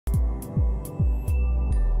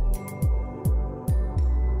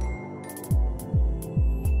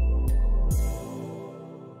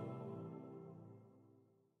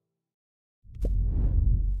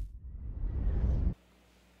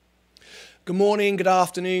Good morning, good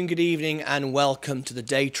afternoon, good evening, and welcome to the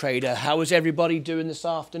Day Trader. How is everybody doing this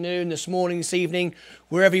afternoon, this morning, this evening,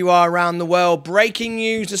 wherever you are around the world? Breaking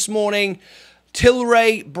news this morning,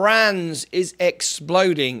 Tilray brands is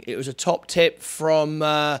exploding. It was a top tip from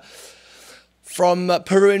Peru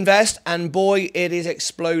Invest, and boy, it is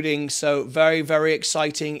exploding. So very, very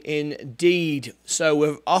exciting indeed. So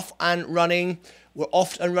we're off and running. We're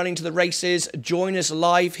off and running to the races. Join us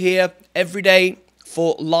live here every day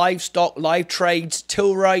for live stock, live trades.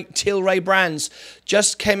 Tilray brands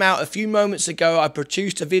just came out a few moments ago. I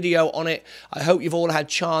produced a video on it. I hope you've all had a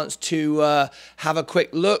chance to have a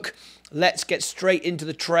quick look. Let's get straight into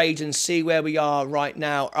the trades and see where we are right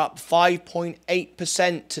now. Up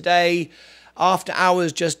 5.8% today. After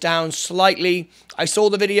hours, just down slightly. I saw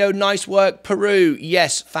the video. Nice work, Peru.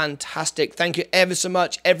 Yes, fantastic. Thank you ever so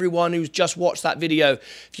much, everyone who's just watched that video.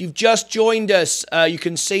 If you've just joined us, you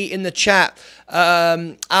can see in the chat.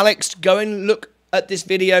 Alex, go and look at this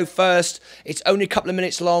video first. It's only a couple of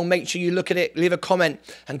minutes long. Make sure you look at it, leave a comment,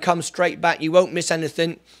 and come straight back. You won't miss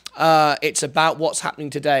anything. It's about what's happening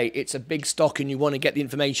today. It's a big stock and you want to get the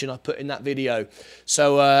information I put in that video.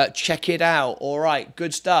 So check it out. All right,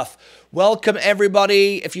 good stuff. Welcome,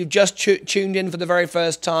 everybody. If you've just tuned in for the very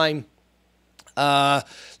first time,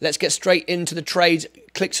 let's get straight into the trades.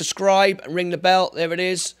 Click subscribe and ring the bell. There it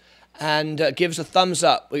is. And give us a thumbs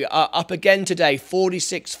up. We are up again today,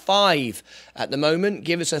 46.5 at the moment.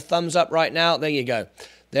 Give us a thumbs up right now. There you go.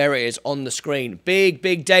 There it is on the screen. Big,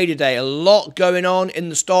 big day today. A lot going on in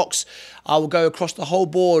the stocks. I will go across the whole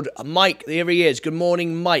board. Mike, here he is. Good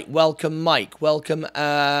morning, Mike. Welcome, Mike. Welcome,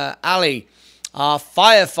 Ali, our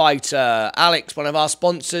firefighter. Alex, one of our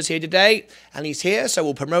sponsors here today. And he's here, so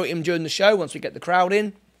we'll promote him during the show once we get the crowd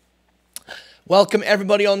in. Welcome,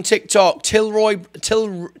 everybody on TikTok.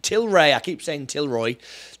 Tilray, I keep saying Tilray.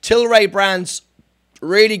 Tilray brands,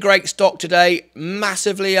 really great stock today.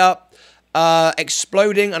 Massively up.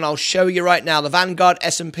 Exploding, and I'll show you right now. The Vanguard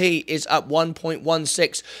S&P is up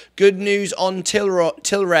 1.16. Good news on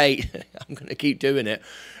Tilray. I'm going to keep doing it.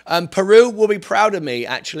 Peru will be proud of me,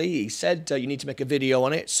 actually. He said you need to make a video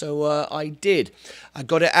on it, so I did. I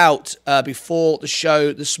got it out before the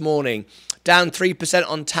show this morning. Down 3%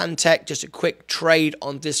 on Tantec. Just a quick trade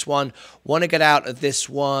on this one. Want to get out of this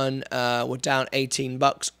one. We're down 18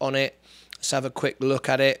 bucks on it. Let's have a quick look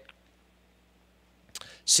at it.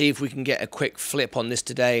 See if we can get a quick flip on this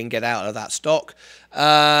today and get out of that stock.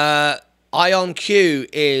 IonQ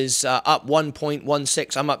is up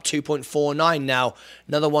 1.16. I'm up 2.49 now.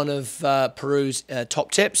 Another one of Peru's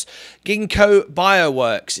top tips. Ginkgo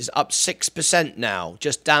Bioworks is up 6% now,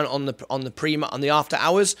 just down on the after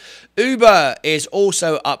hours. Uber is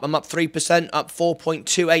also up. I'm up 3%, up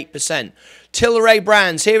 4.28%. Tilray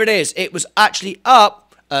brands, here it is. It was actually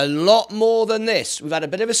up a lot more than this. We've had a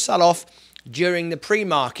bit of a sell-off during the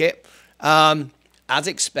pre-market. As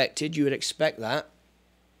expected, you would expect that.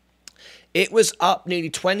 It was up nearly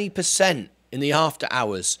 20% in the after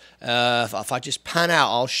hours. If I just pan out,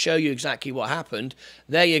 I'll show you exactly what happened.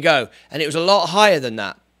 There you go. And it was a lot higher than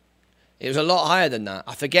that. It was a lot higher than that.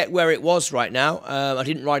 I forget where it was right now. I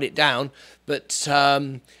didn't write it down, but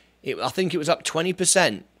I think it was up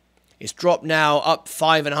 20%. It's dropped now up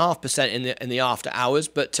 5.5% in the after hours,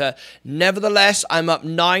 but nevertheless, I'm up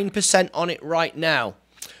 9% on it right now.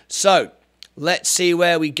 So let's see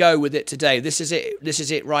where we go with it today. This is it. This is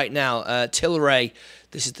it right now. Tilray.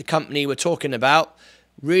 This is the company we're talking about.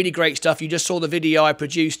 Really great stuff. You just saw the video I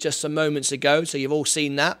produced just some moments ago, so you've all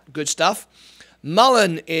seen that. Good stuff.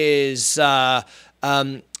 Mullen is. I've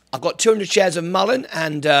got 200 shares of Mullen,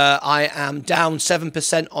 and I am down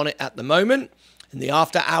 7% on it at the moment. In the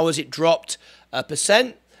after hours, it dropped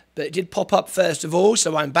 1%, but it did pop up first of all,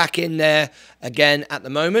 so I'm back in there again at the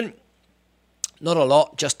moment. Not a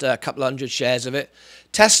lot, just a couple hundred shares of it.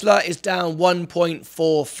 Tesla is down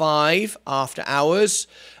 1.45 after hours.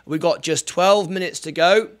 We've got just 12 minutes to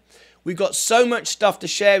go. We've got so much stuff to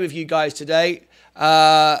share with you guys today.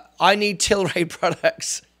 I need Tilray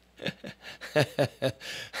products. I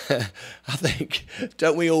think,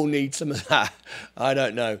 don't we all need some of that? I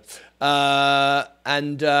don't know.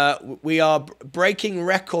 We are breaking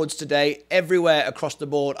records today everywhere across the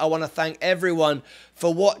board. I want to thank everyone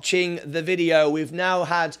for watching the video. We've now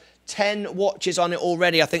had 10 watches on it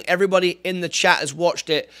already. I think everybody in the chat has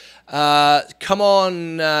watched it. Come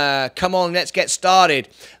on, let's get started.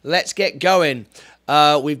 Let's get going.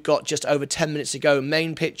 We've got just over 10 minutes to go.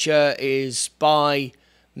 Main picture is buy.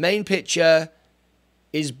 Main picture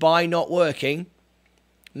is buy not working.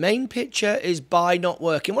 Main picture is buy not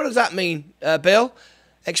working. What does that mean, Bill?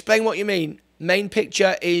 Explain what you mean. Main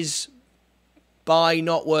picture is Buy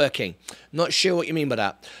not working. Not sure what you mean by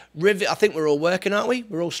that. I think we're all working, aren't we?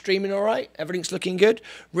 We're all streaming all right. Everything's looking good.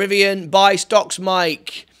 Rivian, buy stocks,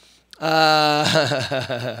 Mike.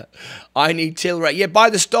 I need Tilray. Yeah, buy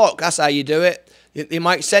the stock. That's how you do it. They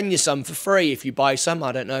might send you some for free if you buy some.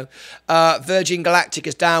 I don't know. Virgin Galactic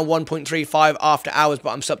is down 1.35 after hours, but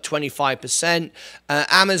I'm up 25%.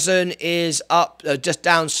 Amazon is up, just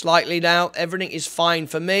down slightly now. Everything is fine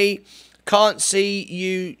for me. Can't see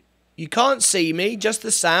you. You can't see me, just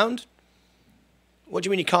the sound. What do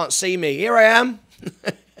you mean you can't see me? Here I am.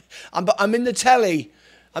 I'm in the telly.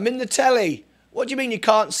 I'm in the telly. What do you mean you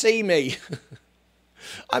can't see me?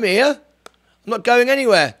 I'm here. I'm not going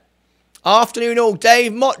anywhere. Afternoon all.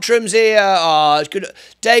 Dave Mottram's here. Oh, it's good.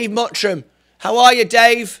 Dave Mottram. How are you,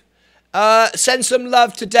 Dave? Send some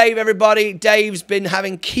love to Dave, everybody. Dave's been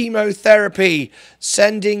having chemotherapy.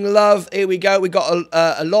 Sending love. Here we go. We've got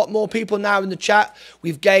a lot more people now in the chat.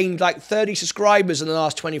 We've gained like 30 subscribers in the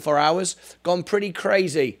last 24 hours. Gone pretty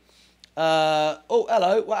crazy. Oh,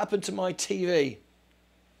 hello. What happened to my TV?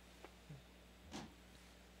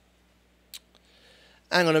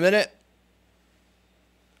 Hang on a minute.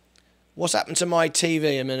 What's happened to my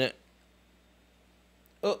TV a minute?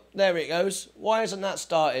 Oh, there it goes. Why hasn't that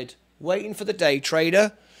started? Waiting for the day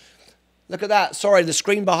trader. Look at that. Sorry, the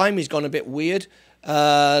screen behind me's gone a bit weird.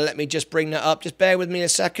 Let me just bring that up. Just bear with me a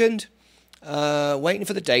second. Waiting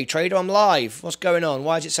for the day trader. I'm live. What's going on?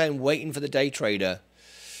 Why is it saying waiting for the day trader?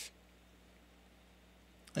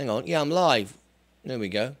 Hang on. Yeah, I'm live. There we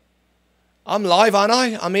go. I'm live, aren't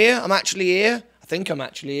I? I'm here. I'm actually here. I think I'm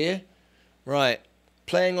actually here. Right.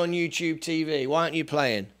 Playing on YouTube TV. Why aren't you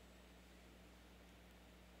playing?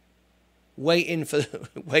 Waiting for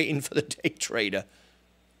the day trader.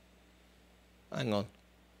 Hang on.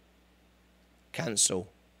 Cancel.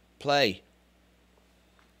 Play.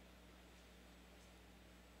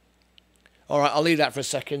 All right, I'll leave that for a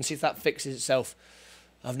second. See if that fixes itself.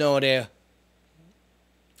 I've no idea.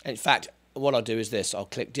 In fact, what I'll do is this. I'll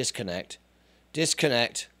click disconnect.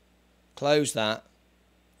 Disconnect. Close that.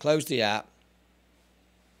 Close the app.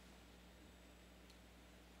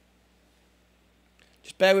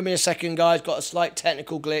 Just bear with me a second, guys. Got a slight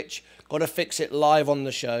technical glitch. Got to fix it live on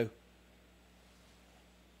the show.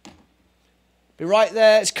 Be right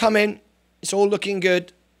there. It's coming. It's all looking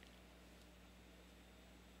good.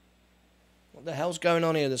 What the hell's going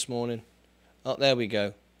on here this morning? Oh, there we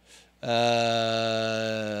go.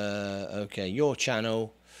 Okay, your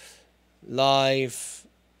channel. Live.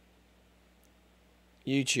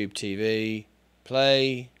 YouTube TV.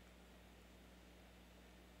 Play.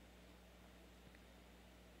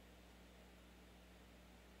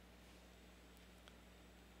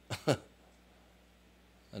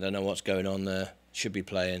 I don't know what's going on there. Should be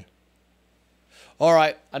playing. All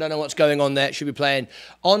right. I don't know what's going on there. It should be playing.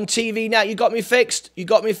 On TV now. You got me fixed? You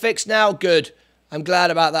got me fixed now? Good. I'm glad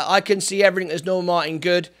about that. I can see everything. There's no Martin.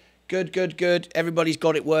 Good. Good, good, good. Everybody's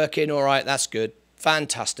got it working. All right. That's good.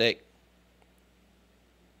 Fantastic.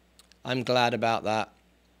 I'm glad about that.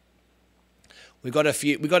 We've got a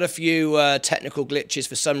few technical glitches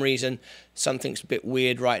for some reason. Something's a bit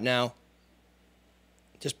weird right now.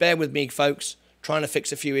 Just bear with me, folks. Trying to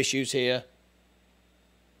fix a few issues here.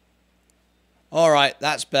 All right,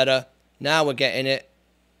 that's better. Now we're getting it.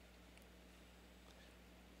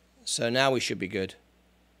 So now we should be good.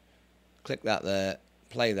 Click that there.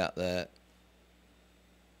 Play that there.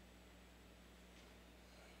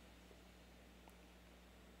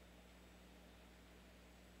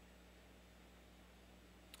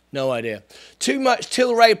 No idea. Too much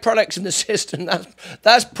Tilray products in the system.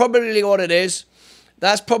 That's probably what it is.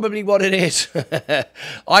 That's probably what it is.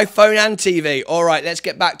 iPhone and TV. All right, let's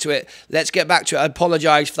get back to it. Let's get back to it. I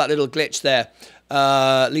apologize for that little glitch there.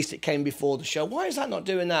 At least it came before the show. Why is that not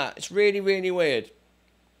doing that? It's really, really weird.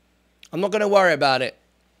 I'm not going to worry about it.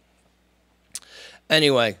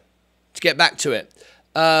 Anyway, to get back to it.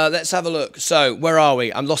 Let's have a look. So, where are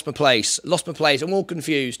we? I'm lost my place. Lost my place. I'm all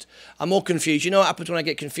confused. I'm all confused. You know what happens when I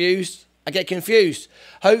get confused? I get confused.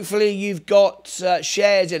 Hopefully you've got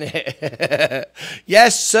shares in it.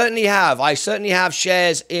 Yes, certainly have. I certainly have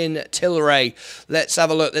shares in Tilray. Let's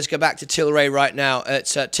have a look. Let's go back to Tilray right now.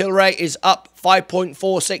 Tilray is up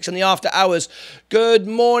 5.46 in the after hours. Good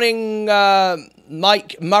morning,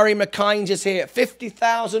 Mike. Murray McKines is here.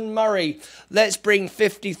 50,000 Murray. Let's bring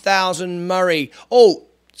 50,000 Murray. Oh,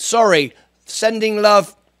 sorry. Sending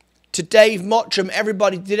love to Dave Mottram.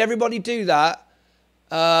 Everybody, did everybody do that?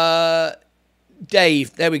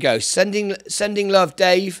 Dave, there we go. Sending love,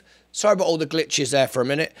 Dave. Sorry about all the glitches there for a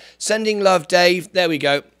minute. Sending love, Dave. There we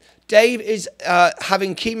go. Dave is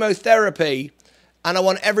having chemotherapy, and I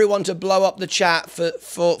want everyone to blow up the chat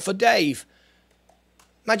for Dave.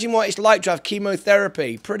 Imagine what it's like to have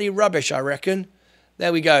chemotherapy. Pretty rubbish, I reckon.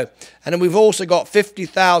 There we go. And then we've also got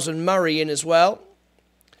 50,000 Murray in as well.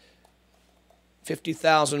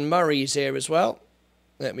 50,000 Murray's here as well.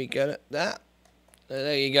 Let me get at that.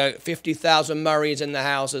 There you go. 50,000 Murray's in the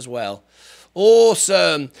house as well.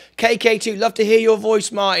 Awesome. KK2, love to hear your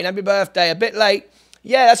voice, Martyn. Happy birthday. A bit late.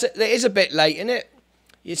 Yeah, it is a bit late, isn't it?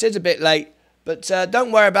 It is a bit late. But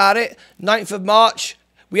don't worry about it. 9th of March,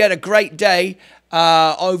 we had a great day.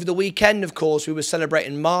 Over the weekend, of course, we were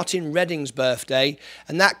celebrating Martin Redding's birthday,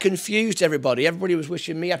 and that confused everybody. Everybody was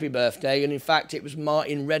wishing me happy birthday, and in fact, it was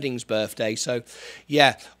Martin Redding's birthday. So,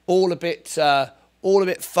 yeah, all a bit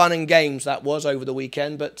fun and games that was over the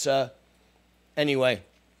weekend. But anyway,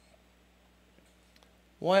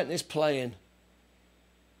 why isn't this playing?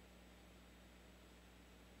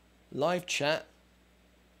 Live chat.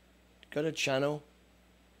 Go to channel.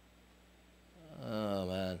 Oh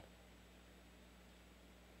man.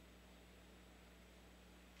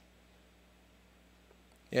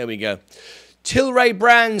 There we go. Tilray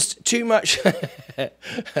brands, too much.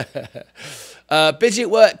 Busy at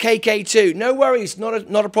work, KK2. No worries, not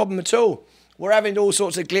a problem at all. We're having all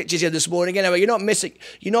sorts of glitches here this morning. Anyway, you're not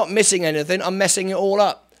missing anything. I'm messing it all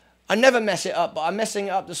up. I never mess it up, but I'm messing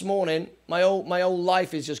it up this morning. My whole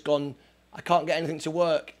life is just gone. I can't get anything to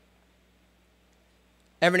work.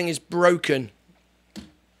 Everything is broken.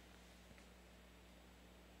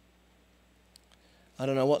 I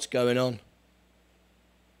don't know what's going on.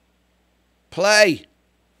 Play.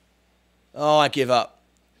 Oh, I give up.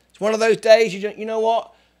 It's one of those days, you know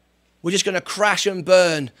what? We're just going to crash and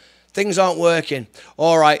burn. Things aren't working.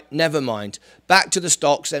 All right, never mind. Back to the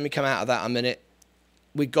stocks. Let me come out of that a minute.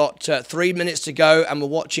 We've got 3 minutes to go, and we're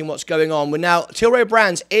watching what's going on. We're now, Tilray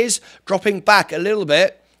Brands is dropping back a little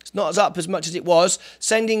bit. It's not as up as much as it was.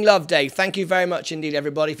 Sending love, Dave. Thank you very much indeed,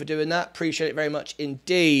 everybody, for doing that. Appreciate it very much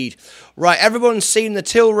indeed. Right, everyone's seen the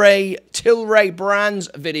Tilray Brands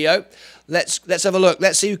video. Let's have a look.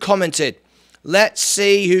 Let's see who commented. Let's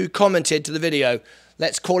see who commented to the video.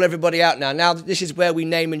 Let's call everybody out now. Now, this is where we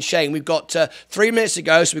name and shame. We've got 3 minutes to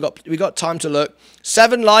go, so we've got time to look.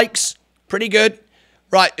 7 likes. Pretty good.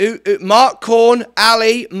 Right, Mark Korn,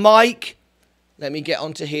 Ali, Mike. Let me get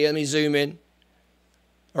onto here. Let me zoom in.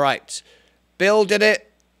 All right. Bill did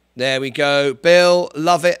it. There we go. Bill,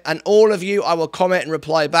 love it. And all of you, I will comment and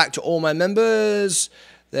reply back to all my members.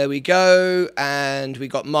 There we go. And we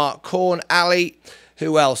got Mark Korn, Ali.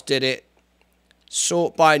 Who else did it?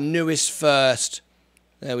 Sort by newest first.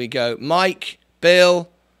 There we go. Mike, Bill,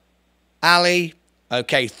 Ali.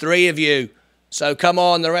 Okay, 3 of you. So come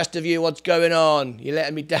on, the rest of you, what's going on? You're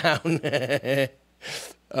letting me down.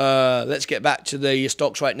 Let's get back to the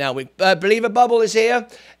stocks right now. Believer Bubble is here.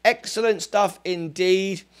 Excellent stuff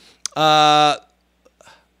indeed. So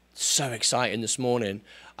exciting this morning.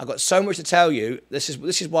 I've got so much to tell you. This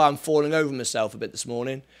is why I'm falling over myself a bit this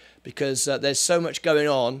morning, because there's so much going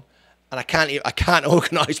on, and I can't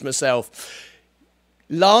organise myself.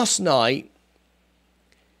 Last night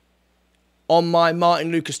on my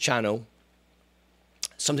Martyn Lucas channel,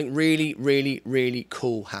 something really, really, really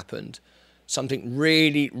cool happened. Something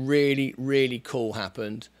really, really, really cool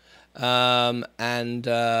happened. And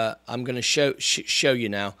I'm going to show you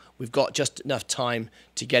now. We've got just enough time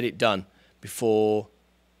to get it done before,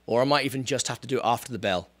 or I might even just have to do it after the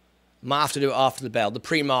bell. I might have to do it after the bell. The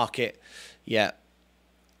pre-market, yeah.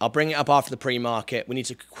 I'll bring it up after the pre-market. We need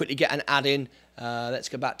to quickly get an ad in. Let's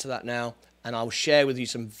go back to that now. And I'll share with you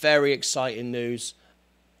some very exciting news.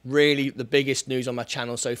 Really the biggest news on my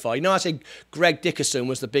channel so far. You know, I said Greg Dickerson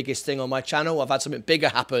was the biggest thing on my channel. I've had something bigger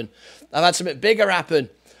happen.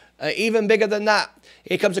 Even bigger than that.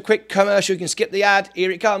 Here comes a quick commercial. You can skip the ad. Here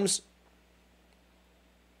it comes.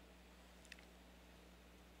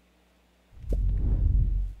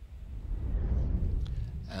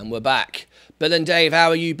 And we're back. Bill and Dave, how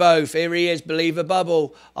are you both? Here he is, Believer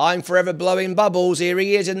Bubble. I'm forever blowing bubbles. Here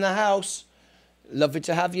he is in the house. Lovely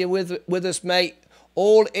to have you with us, mate.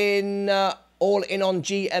 All in on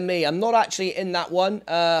GME. I'm not actually in that one.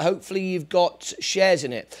 Hopefully you've got shares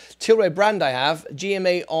in it. Tilray brand I have.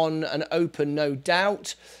 GME on an open, no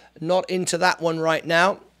doubt. Not into that one right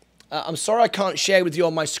now. I'm sorry I can't share with you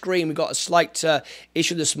on my screen. We've got a slight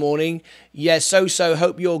issue this morning. Yeah, so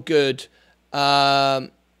hope you're good.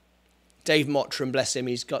 Dave Mottram, bless him.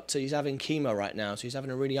 He's having chemo right now, so he's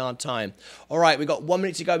having a really hard time. All right, we've got 1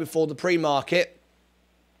 minute to go before the pre-market.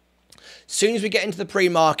 As soon as we get into the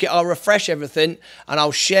pre-market, I'll refresh everything and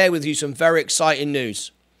I'll share with you some very exciting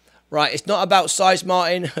news. Right, it's not about size,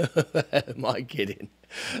 Martyn. Am I kidding?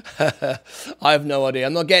 I have no idea.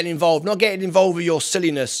 I'm not getting involved. Not getting involved with your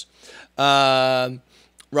silliness. Right,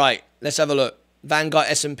 let's have a look. Vanguard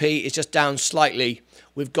S&P is just down slightly.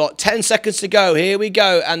 We've got 10 seconds to go. Here we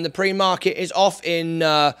go. And the pre-market is off in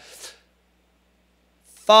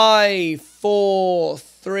 5, 4,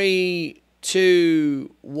 3,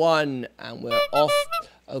 2, 1. And we're off.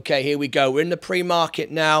 Okay, here we go. We're in the pre-market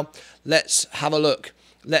now. Let's have a look.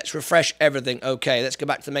 Let's refresh everything. Okay, let's go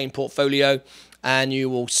back to the main portfolio. And you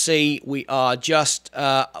will see we are just,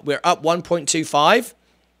 we're up 1.25,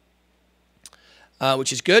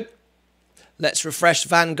 which is good. Let's refresh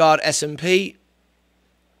Vanguard S&P.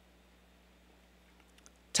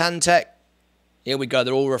 Tantec. Here we go.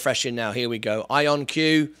 They're all refreshing now. Here we go.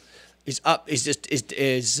 IonQ is up.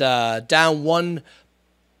 Is down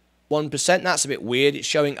 1%. That's a bit weird. It's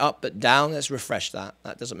showing up but down. Let's refresh that.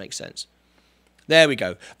 That doesn't make sense. There we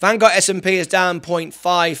go. Vanguard S&P is down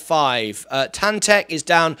 0.55. Tantec is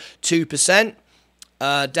down 2%.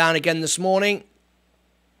 Down again this morning.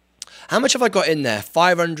 How much have I got in there?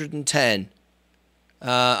 510.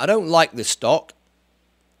 I don't like this stock.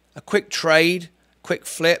 A quick trade, quick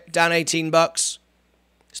flip, down 18 bucks.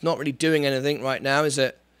 It's not really doing anything right now, is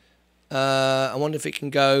it? I wonder if it can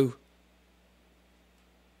go.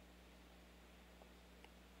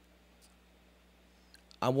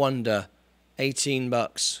 I wonder. 18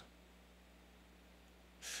 bucks.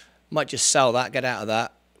 Might just sell that, get out of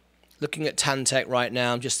that. Looking at Tantec right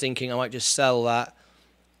now, I'm just thinking I might just sell that.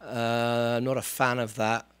 I'm not a fan of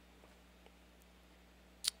that.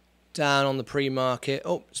 Down on the pre-market.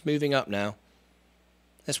 Oh, it's moving up now.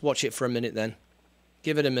 Let's watch it for a minute then.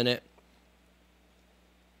 Give it a minute.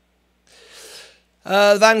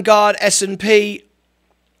 Vanguard S&P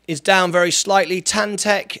is down very slightly.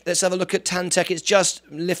 Tantec, let's have a look at Tantec. It's just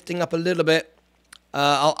lifting up a little bit.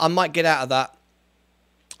 I might get out of that.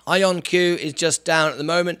 IonQ is just down at the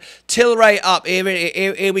moment. Tilray up.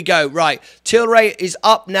 Here we go. Right. Tilray is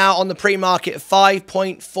up now on the pre-market at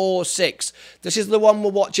 5.46. This is the one we're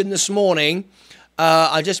watching this morning.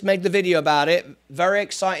 I just made the video about it. Very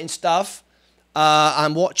exciting stuff.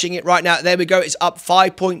 I'm watching it right now. There we go. It's up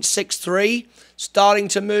 5.63. Starting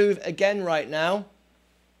to move again right now.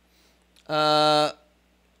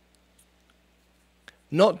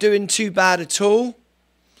 Not doing too bad at all.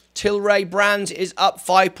 Tilray brand is up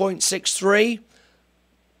 5.63.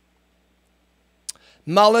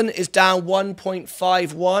 Mullen is down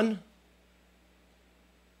 1.51.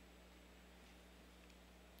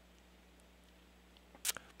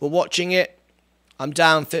 We're watching it. I'm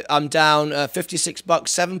down 56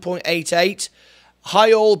 bucks, 7.88.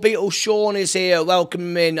 Hi all, Beetle Sean is here.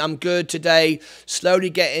 Welcome in. I'm good today. Slowly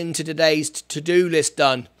getting to today's to-do list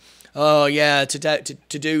done. Oh yeah,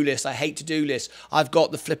 to-do list. I hate to-do lists. I've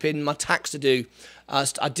got the flipping my tax to do. I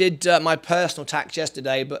did my personal tax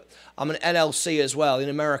yesterday, but I'm an LLC as well. In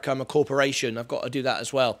America, I'm a corporation. I've got to do that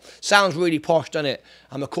as well. Sounds really posh, doesn't it?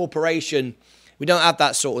 I'm a corporation. We don't have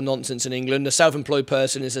that sort of nonsense in England. A self-employed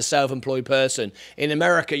person is a self-employed person. In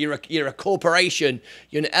America, you're a corporation.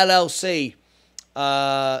 You're an LLC.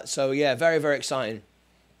 So yeah, very, very exciting.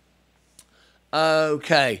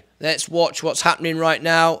 Okay, let's watch what's happening right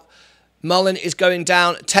now. Mullen is going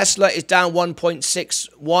down. Tesla is down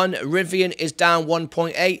 1.61. Rivian is down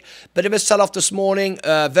 1.8. Bit of a sell-off this morning.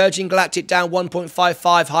 Virgin Galactic down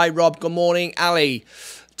 1.55. Hi, Rob. Good morning. Ali.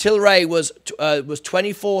 Tilray was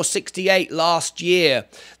 24.68 last year.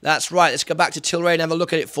 That's right. Let's go back to Tilray and have a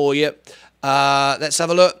look at it for you. Let's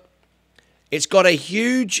have a look. It's got a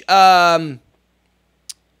huge price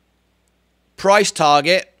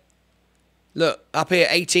target. Look, up here,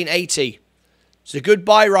 18.80. It's a good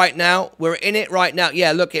buy right now. We're in it right now.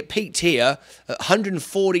 Yeah, look, it peaked here at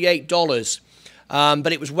 $148.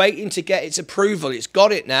 But it was waiting to get its approval. It's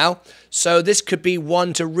got it now. So this could be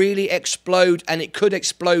one to really explode, and it could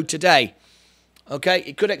explode today. Okay,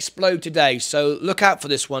 it could explode today. So look out for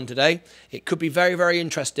this one today. It could be very, very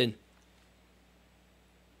interesting.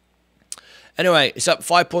 Anyway, it's up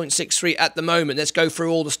 5.63 at the moment. Let's go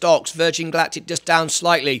through all the stocks. Virgin Galactic just down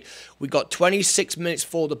slightly. We've got 26 minutes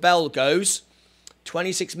before the bell goes.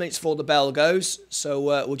 26 minutes before the bell goes. So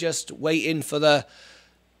we'll just wait in for the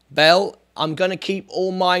bell. I'm going to keep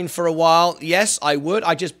all mine for a while. Yes, I would.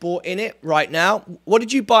 I just bought in it right now. What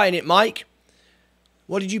did you buy in it, Mike?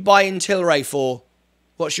 What did you buy in Tilray for?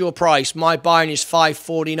 What's your price? My buying is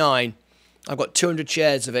 $5.49. I've got 200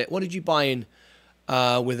 shares of it. What did you buy in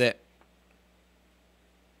with it?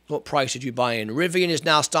 What price did you buy in? Rivian is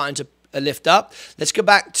now starting to lift up. Let's go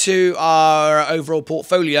back to our overall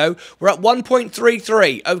portfolio. We're at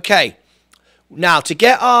 1.33. Okay. Now, to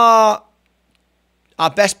get our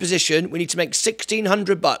best position, we need to make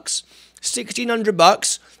 1,600 bucks. 1,600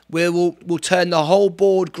 bucks, we'll turn the whole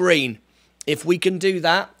board green. If we can do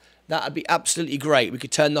that, That would be absolutely great. We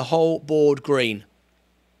could turn the whole board green.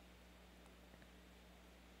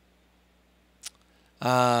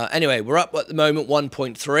 Anyway, we're up at the moment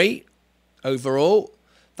 1.3 overall.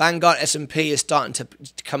 Vanguard S&P is starting to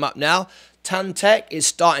come up now. Tantec is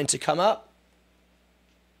starting to come up.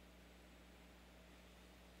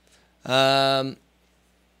 Tantec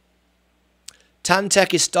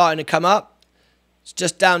is starting to come up. It's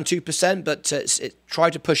just down 2%, but it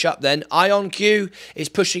tried to push up then. IonQ is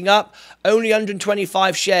pushing up. Only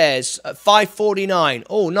 125 shares at 5.49.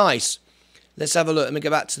 Oh, nice. Let's have a look. Let me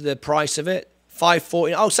go back to the price of it.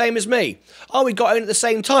 5.49. Oh, same as me. Oh, we got in at the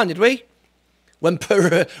same time, did we? When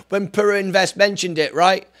Peru Invest mentioned it,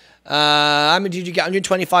 right? How many did you get?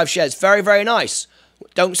 125 shares. Very, very nice.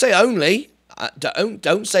 Don't say only.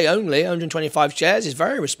 Don't say only. 125 shares is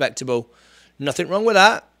very respectable. Nothing wrong with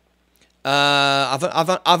that.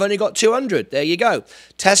 I've only got 200. There you go.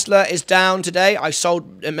 Tesla is down today. I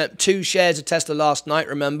sold 2 shares of Tesla last night,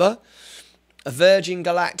 remember. Virgin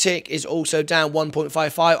Galactic is also down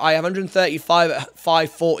 1.55. I have 135 at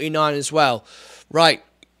 5.49 as well. Right.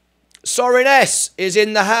 Soren S is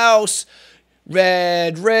in the house.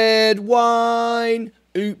 Red wine.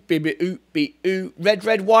 Oop, baby, oop, be, oop.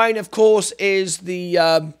 Red wine, of course, is the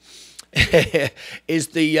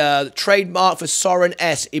trademark for Soren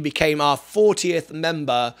S. He became our 40th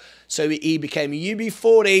member, so he became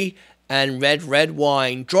UB40 and red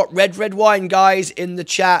wine. Drop red wine, guys, in the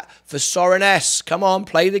chat for Soren S. Come on,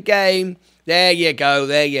 play the game. There you go.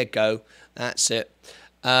 There you go. That's it.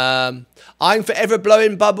 I'm forever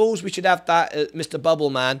blowing bubbles. We should have that, Mr. Bubble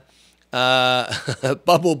Man.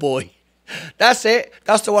 Bubble Boy. That's it.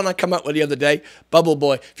 That's the one I come up with the other day. Bubble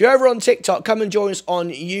Boy. If you're over on TikTok, come and join us on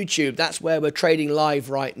YouTube. That's where we're trading live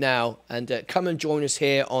right now. And come and join us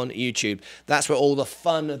here on YouTube. That's where all the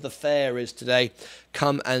fun of the fair is today.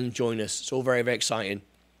 Come and join us. It's all very, very exciting.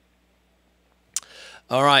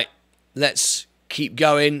 All right. Let's keep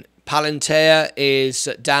going. Palantir is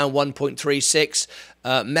down 1.36.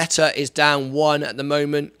 Meta is down 1 at the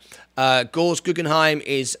moment. Gores Guggenheim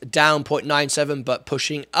is down 0.97 but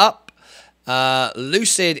pushing up.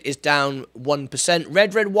 Lucid is down 1%.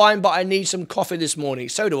 Red wine, but I need some coffee this morning.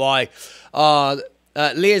 So do I.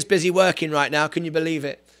 Leah's busy working right now. Can you believe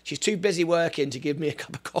it? She's too busy working to give me a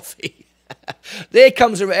cup of coffee. There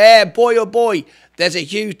comes a boy, oh boy. There's a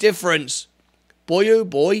huge difference. Boy, oh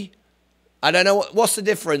boy. I don't know what's the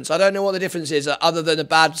difference. I don't know what the difference is other than a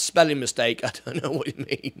bad spelling mistake. I don't know what you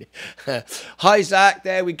mean. Hi, Zach.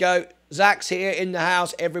 There we go. Zach's here in the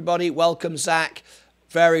house. Everybody, welcome, Zach.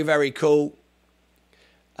 Very, very cool.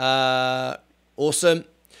 Awesome.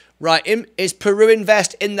 Right, is Peru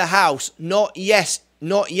Invest in the house? Not yes,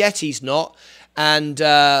 not yet. He's not, and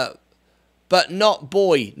but not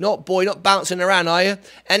boy, not bouncing around. Are you?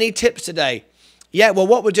 Any tips today? Yeah, well,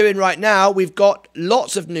 what we're doing right now, we've got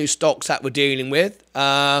lots of new stocks that we're dealing with.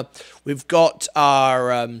 We've got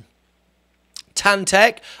our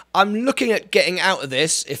Tantec. I'm looking at getting out of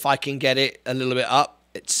this if I can get it a little bit up.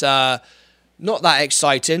 It's not that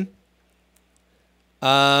exciting.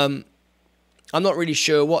 I'm not really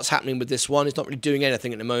sure what's happening with this one. It's not really doing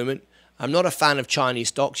anything at the moment. I'm not a fan of Chinese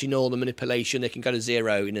stocks. You know all the manipulation. They can go to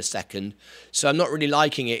zero in a second. So I'm not really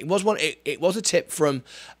liking it. It was one. It was a tip from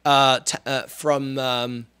Peru,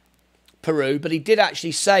 but he did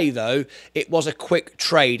actually say though it was a quick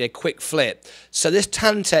trade, a quick flip. So this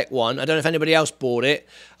Tantec one, I don't know if anybody else bought it.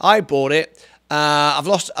 I bought it. I've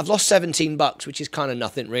lost $17, which is kind of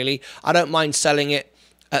nothing really. I don't mind selling it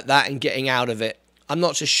at that and getting out of it. I'm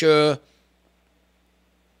not so sure.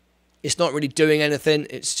 It's not really doing anything.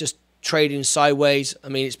 It's just trading sideways. I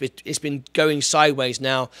mean, it's been going sideways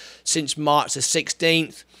now since March the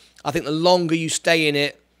 16th. I think the longer you stay in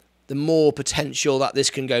it, the more potential that this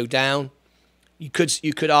can go down. You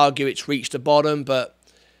could argue it's reached the bottom, but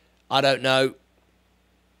I don't know.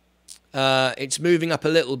 It's moving up a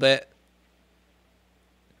little bit.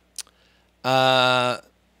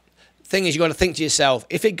 Thing is, you got to think to yourself,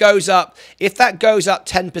 if it goes up, if that goes up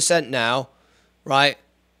 10% now, right?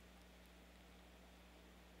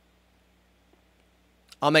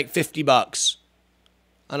 I'll make $50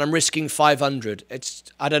 and I'm risking 500.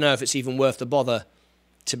 I don't know if it's even worth the bother,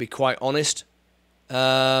 to be quite honest.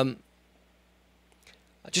 I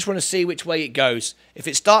just want to see which way it goes. If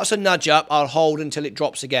it starts to nudge up, I'll hold until it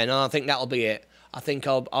drops again, and I think that'll be it. I think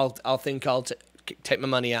I'll take my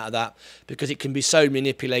money out of that because it can be so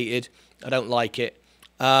manipulated. I don't like it.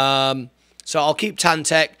 So I'll keep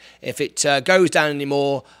Tantec. If it goes down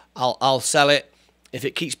anymore, I'll sell it. If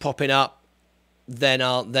it keeps popping up, then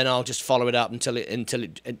I'll just follow it up until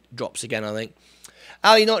it drops again, I think.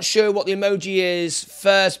 Ali, not sure what the emoji is.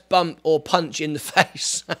 First bump or punch in the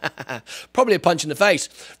face? Probably a punch in the face.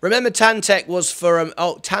 Remember, Tantec was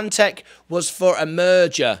for a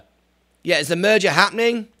merger. Yeah, is the merger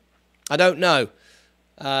happening? I don't know.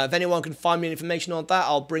 If anyone can find me information on that,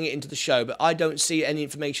 I'll bring it into the show. But I don't see any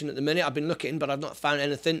information at the minute. I've been looking, but I've not found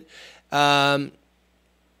anything.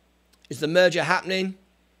 Is the merger happening?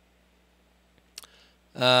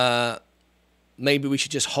 Maybe we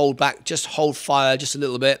should just hold back, just hold fire just a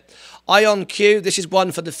little bit. IonQ, this is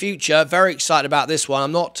one for the future. Very excited about this one.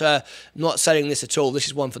 I'm not selling this at all. This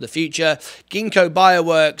is one for the future. Ginkgo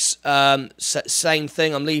Bioworks, same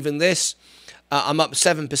thing. I'm leaving this. I'm up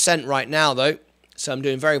 7% right now, though. So I'm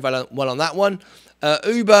doing very well on that one.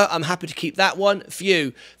 Uber, I'm happy to keep that one.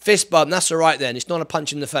 Few, fist bump, that's all right then. It's not a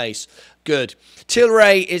punch in the face. Good.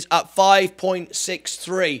 Tilray is up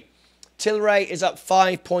 5.63. Tilray is up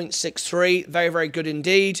 5.63. Very, very good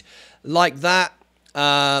indeed. Like that.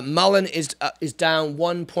 Mullen is down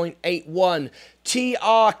 1.81.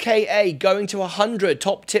 TRKA going to 100.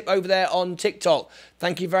 Top tip over there on TikTok.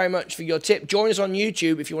 Thank you very much for your tip. Join us on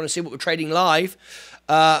YouTube if you want to see what we're trading live.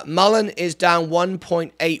 Mullen is down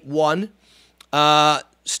 1.81.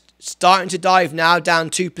 Starting to dive now,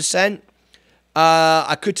 down 2%.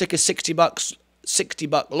 I could take a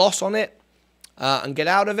 $60 loss on it and get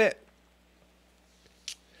out of it.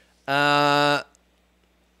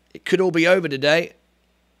 It could all be over today.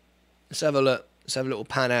 Let's have a look. Let's have a little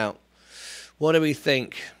pan out. What do we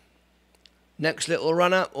think? Next little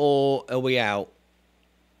run up, or are we out?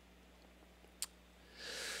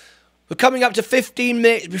 We're coming up to 15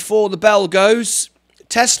 minutes before the bell goes.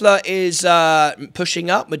 Tesla is pushing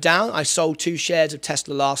up. We're down. I sold 2 shares of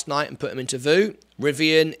Tesla last night and put them into VU.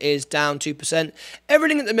 Rivian is down 2%.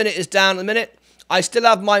 Everything at the minute is down at the minute. I still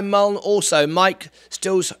have my Mullen also. Mike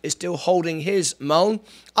is still holding his Mullen.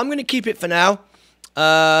 I'm going to keep it for now.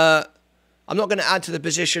 I'm not going to add to the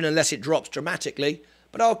position unless it drops dramatically,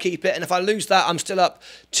 but I'll keep it. And if I lose that, I'm still up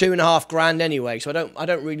 $2,500 anyway. So I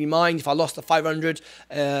don't really mind if I lost the 500.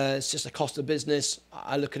 It's just a cost of business.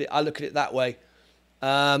 I look at it that way.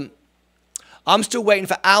 I'm still waiting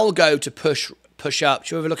for Algo to push up.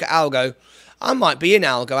 Should we have a look at Algo? I might be in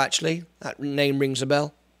Algo actually. That name rings a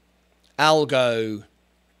bell. Algo.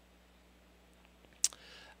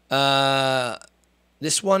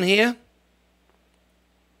 This one here.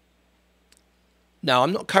 No,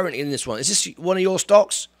 I'm not currently in this one. Is this one of your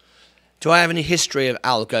stocks? Do I have any history of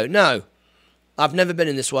Algo? No. I've never been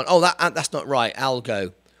in this one. Oh, that's not right.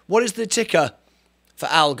 Algo. What is the ticker for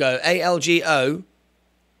Algo? ALGO.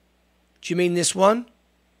 Do you mean this one?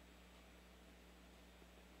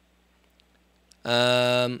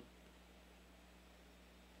 Don't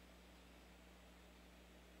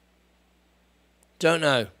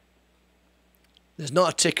know. There's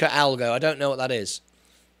not a ticker Algo. I don't know what that is.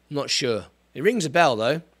 I'm not sure. It rings a bell,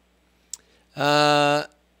 though. Oh,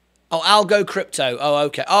 Algo Crypto. Oh,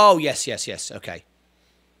 okay. Oh, yes. Okay.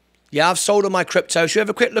 Yeah, I've sold all my crypto. Should we have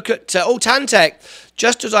a quick look at... Tantec.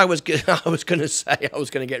 Just as I was going to say, I was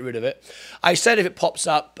going to get rid of it. I said if it pops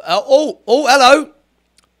up... hello.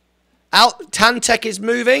 Tantec is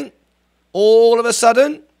moving. All of a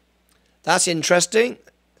sudden. That's interesting.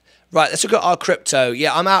 Right, let's look at our crypto.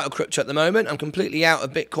 Yeah, I'm out of crypto at the moment. I'm completely out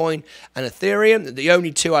of Bitcoin and Ethereum. The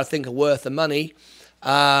only two I think are worth the money.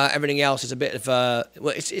 Everything else is a bit of a...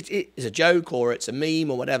 Well, it's a joke or it's a meme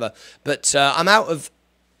or whatever. But I'm out of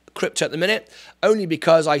crypto at the minute only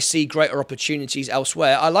because I see greater opportunities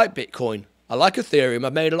elsewhere. I like Bitcoin. I like Ethereum.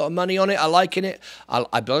 I've made a lot of money on it. I like it.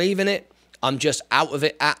 I believe in it. I'm just out of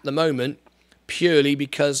it at the moment purely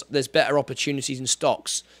because there's better opportunities in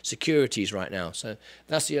stocks, securities right now. So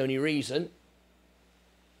that's the only reason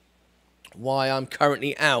why I'm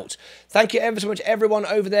currently out. Thank you ever so much, everyone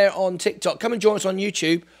over there on TikTok. Come and join us on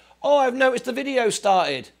YouTube. Oh, I've noticed the video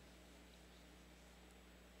started.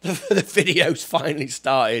 The video's finally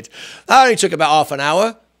started. That only took about half an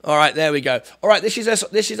hour. All right, there we go. All right, this is us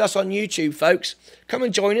on YouTube, folks. Come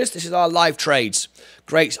and join us. This is our live trades.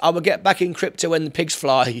 Great. I will get back in crypto when the pigs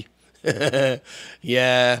fly.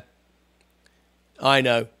 Yeah, I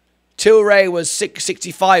know. Tilray was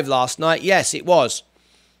 665 last night. Yes, it was.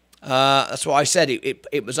 That's what I said.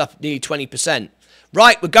 It was up nearly 20%.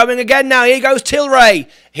 Right, we're going again now. Here goes Tilray.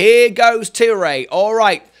 Here goes Tilray. All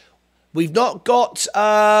right. We've not got.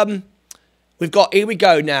 Here we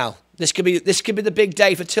go now. This could be the big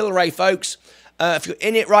day for Tilray, folks. If you're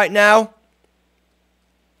in it right now,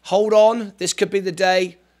 hold on. This could be the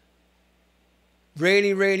day.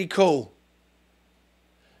 Really, really cool.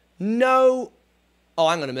 No. Oh,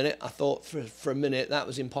 hang on a minute. I thought for a minute that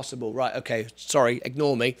was impossible. Right, okay. Sorry,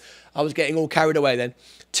 ignore me. I was getting all carried away then.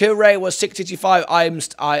 Tilray was 685.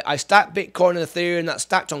 I stacked Bitcoin and Ethereum. That's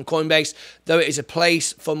stacked on Coinbase, though it is a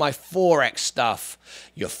place for my Forex stuff.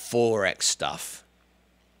 Your Forex stuff.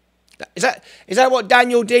 Is that what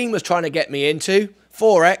Daniel Dean was trying to get me into?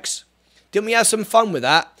 Forex? Didn't we have some fun with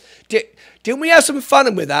that? Didn't we have some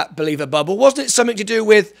fun with that, Believer Bubble? Wasn't it something to do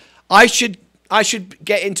with I should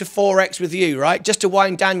get into Forex with you, right? Just to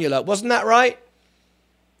wind Daniel up. Wasn't that right?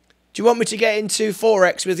 Do you want me to get into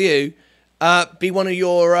Forex with you? Be one of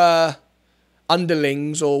your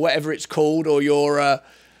underlings or whatever it's called, or your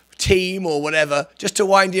team or whatever, just to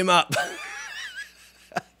wind him up.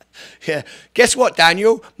 Yeah. Guess what,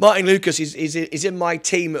 Daniel? Martyn Lucas is in my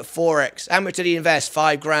team at Forex. How much did he invest?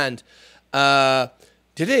 5 grand.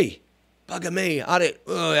 Did he? Bugger me. I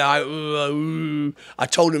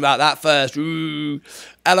told him about that first.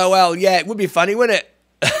 LOL. Yeah, it would be funny, wouldn't it?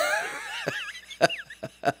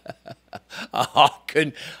 Oh,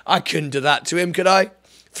 I couldn't do that to him, could I?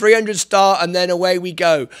 300 star and then away we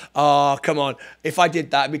go. Oh, come on. If I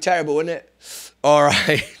did that, it'd be terrible, wouldn't it? All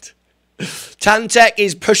right. Tantec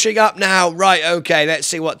is pushing up now. Right, okay, let's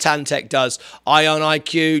see what Tantec does. Ion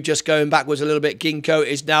IQ just going backwards a little bit. Ginkgo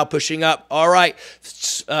is now pushing up. All right,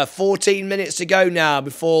 14 minutes to go now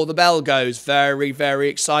before the bell goes. Very, very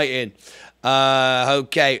exciting.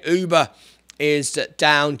 Okay, Uber is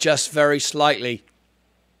down just very slightly.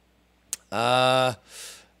 I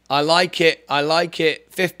like it. I like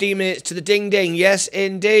it. 15 minutes to the ding ding. Yes,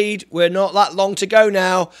 indeed. We're not that long to go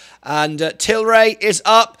now. And Tilray is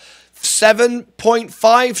up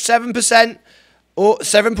 7.57%. Or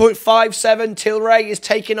 7.57. Tilray is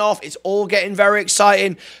taking off. It's all getting very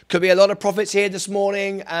exciting. Could be a lot of profits here this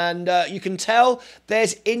morning. And you can tell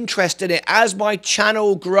there's interest in it. As my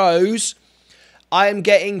channel grows, I am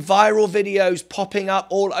getting viral videos popping up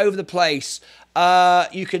all over the place.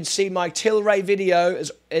 You can see my Tilray video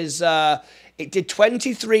it did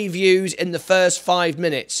 23 views in the first 5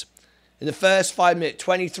 minutes. In the first 5 minutes,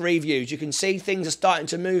 23 views. You can see things are starting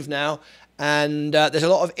to move now. And there's a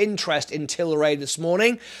lot of interest in Tilray this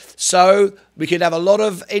morning. So we could have a lot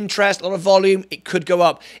of interest, a lot of volume. It could go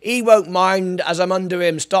up. He won't mind as I'm under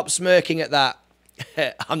him. Stop smirking at that.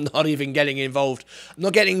 I'm not even getting involved. I'm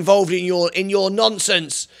not getting involved in your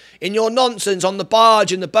nonsense. In your nonsense on the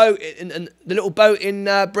barge, in the boat, in the little boat in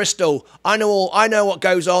Bristol. I know what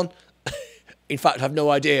goes on. In fact, I have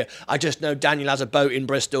no idea. I just know Daniel has a boat in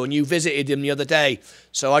Bristol and you visited him the other day.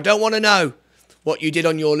 So I don't want to know what you did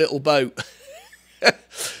on your little boat.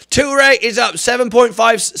 Tilray is up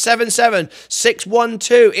 7.577.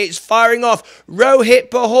 612. It's firing off. Rohit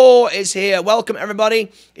Bahor is here. Welcome,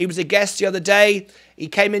 everybody. He was a guest the other day. He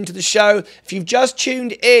came into the show. If you've just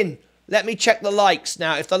tuned in, let me check the likes.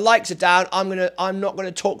 Now, if the likes are down, I'm not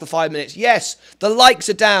gonna talk for 5 minutes. Yes, the likes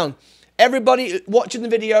are down. Everybody watching the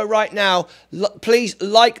video right now, please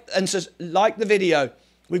like the video.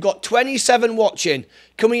 We've got 27 watching.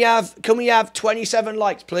 Can we have 27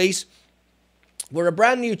 likes, please? We're a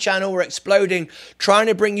brand new channel. We're exploding, trying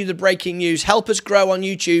to bring you the breaking news. Help us grow on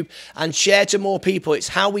YouTube and share to more people. It's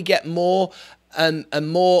how we get more and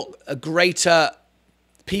greater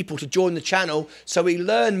people to join the channel so we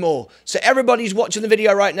learn more. So everybody's watching the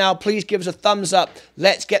video right now, please give us a thumbs up.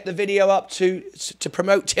 Let's get the video up to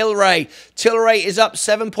promote Tilray. Tilray is up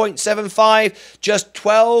 7.75, just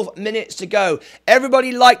 12 minutes to go.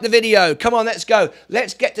 Everybody like the video. Come on, let's go.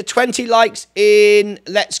 Let's get to 20 likes in,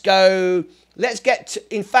 let's go. Let's get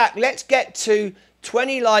to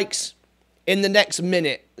 20 likes in the next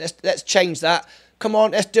minute. Let's change that. Come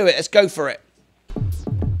on, let's do it. Let's go for it.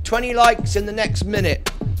 20 likes in the next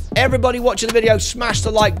minute. Everybody watching the video, smash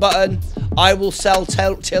the like button. I will sell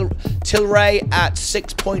Tilray at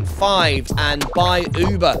 6.5 and buy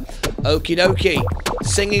Uber. Okie dokie.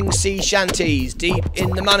 Singing sea shanties, deep in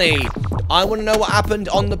the money. I want to know what happened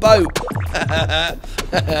on the boat.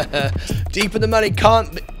 Deep in the money,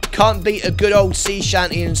 can't beat a good old sea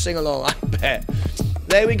shanty and sing along, I bet.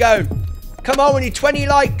 There we go. Come on, we need 20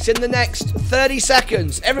 likes in the next 30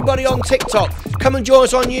 seconds. Everybody on TikTok, come and join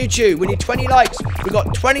us on YouTube. We need 20 likes. We've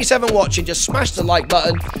got 27 watching. Just smash the like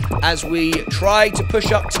button as we try to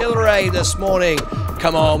push up Tilray this morning.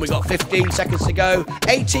 Come on, we've got 15 seconds to go.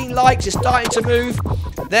 18 likes, it's starting to move.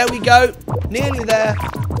 There we go, nearly there.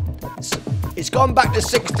 It's gone back to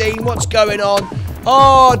 16, what's going on?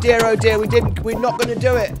 Oh dear, we're not going to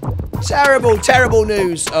do it. Terrible, terrible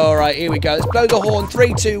news. All right, here we go. Let's blow the horn.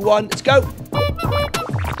 3, 2, 1. Let's go.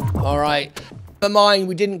 All right. Never mind,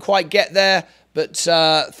 we didn't quite get there. But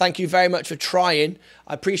thank you very much for trying.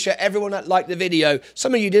 I appreciate everyone that liked the video.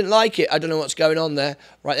 Some of you didn't like it. I don't know what's going on there.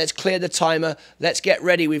 Right, let's clear the timer. Let's get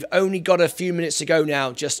ready. We've only got a few minutes to go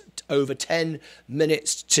now. Just over 10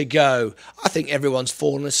 minutes to go. I think everyone's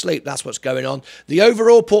fallen asleep. That's what's going on. The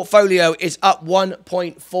overall portfolio is up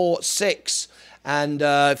 1.46. And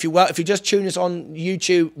if you just tune us on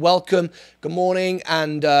YouTube, welcome, good morning,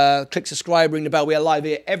 and click subscribe, ring the bell. We are live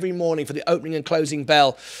here every morning for the opening and closing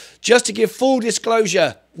bell. Just to give full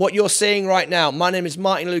disclosure, what you're seeing right now, my name is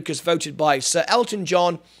Martyn Lucas, voted by Sir Elton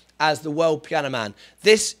John as the World Piano Man.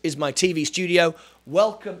 This is my TV studio.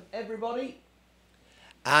 Welcome, everybody.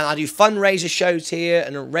 And I do fundraiser shows here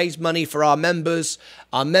and raise money for our members.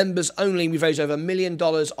 Our members only, we've raised over $1 million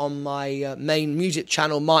on my main music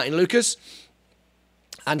channel, Martyn Lucas.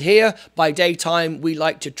 And here, by daytime, we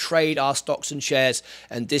like to trade our stocks and shares.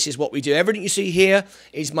 And this is what we do. Everything you see here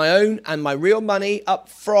is my own and my real money, up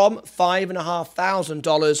from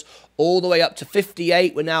 $5,500 all the way up to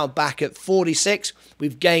 58. We're now back at 46.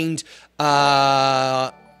 We've gained,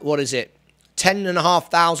 what is it?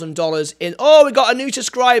 $10,500 in. Oh, we got a new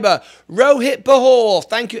subscriber, Rohit Bahor.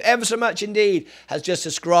 Thank you ever so much indeed. Has just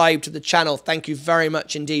subscribed to the channel. Thank you very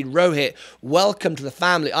much indeed, Rohit. Welcome to the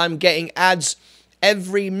family. I'm getting ads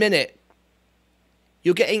every minute.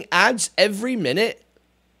 You're getting ads every minute?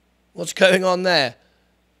 What's going on there?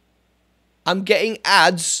 I'm getting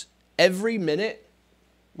ads every minute?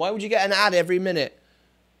 Why would you get an ad every minute?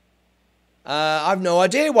 I've no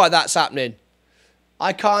idea why that's happening.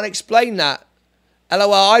 I can't explain that.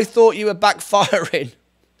 LOL, I thought you were backfiring.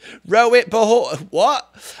 Rohit Bahor, what?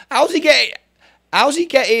 How's he getting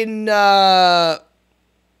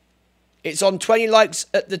it's on 20 likes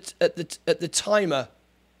at the timer.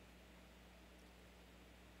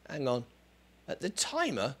 Hang on. At the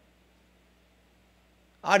timer?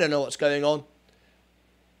 I don't know what's going on.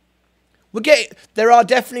 There are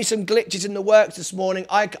definitely some glitches in the works this morning.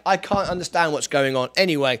 I can't understand what's going on.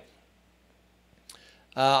 Anyway,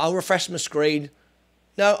 I'll refresh my screen.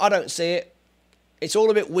 No, I don't see it. It's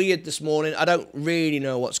all a bit weird this morning. I don't really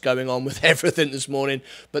know what's going on with everything this morning.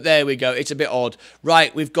 But there we go. It's a bit odd.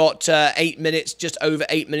 Right, we've got 8 minutes, just over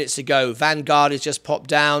 8 minutes to go. Vanguard has just popped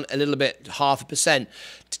down a little bit, 0.5%.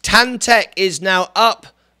 Tantec is now up.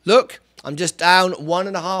 Look, I'm just down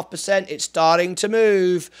 1.5%. It's starting to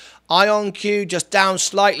move. IonQ just down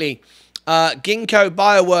slightly. Ginkgo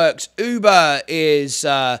Bioworks. Uber is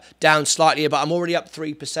down slightly, but I'm already up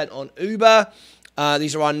 3% on Uber.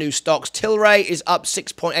 These are our new stocks. Tilray is up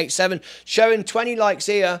 6.87, showing 20 likes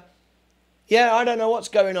here. Yeah, I don't know what's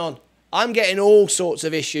going on. I'm getting all sorts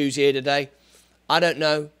of issues here today. I don't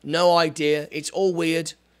know. No idea. It's all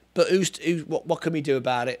weird. But what can we do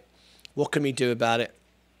about it? What can we do about it?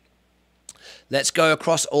 Let's go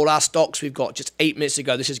across all our stocks. We've got just 8 minutes to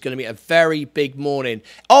go. This is going to be a very big morning.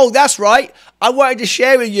 Oh, that's right. I wanted to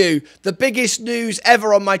share with you the biggest news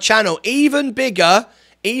ever on my channel. Even bigger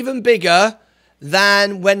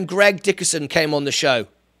than when Greg Dickerson came on the show.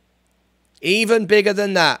 Even bigger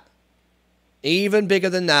than that. Even bigger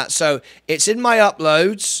than that. So it's in my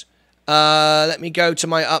uploads. Let me go to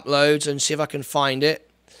my uploads and see if I can find it.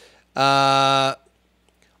 On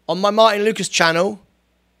my Martyn Lucas channel.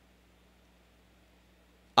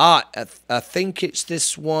 I think it's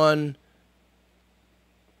this one.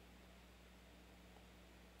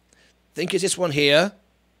 I think it's this one here.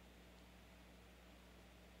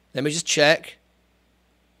 Let me just check.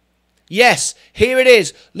 Yes, here it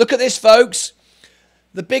is. Look at this, folks.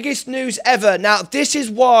 The biggest news ever. Now, this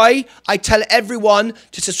is why I tell everyone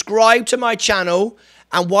to subscribe to my channel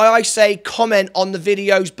and why I say comment on the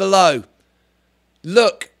videos below.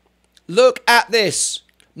 Look at this.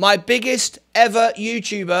 My biggest ever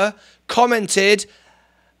YouTuber commented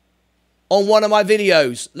on one of my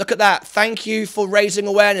videos. Look at that. Thank you for raising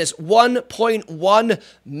awareness. 1.1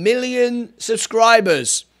 million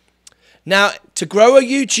subscribers. Now, to grow a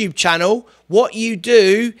YouTube channel, what you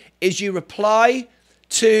do is you comment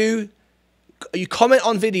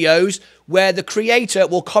on videos where the creator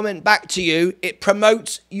will comment back to you. It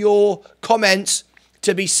promotes your comments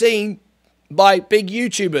to be seen by big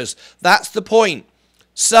YouTubers. That's the point.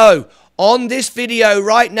 So, on this video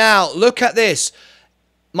right now, look at this.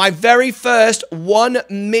 My very first 1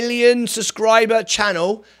 million subscriber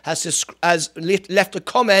channel has left a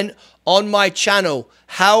comment on my channel.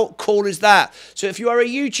 How cool is that? So if you are a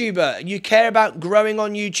YouTuber and you care about growing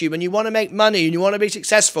on YouTube and you want to make money and you want to be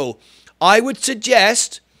successful, I would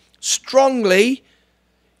suggest strongly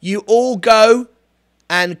you all go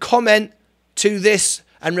and comment to this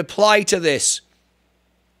and reply to this,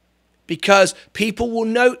 because people will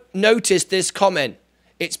notice this comment.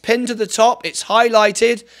 It's pinned to the top, it's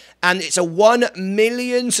highlighted, And it's a 1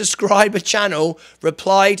 million subscriber channel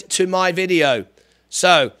replied to my video.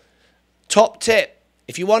 So, top tip.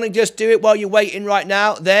 If you want to just do it while you're waiting right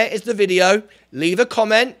now, there is the video. Leave a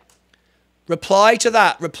comment. Reply to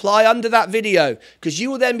that. Reply under that video. Because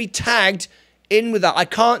you will then be tagged in with that. I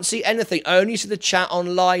can't see anything. I only see the chat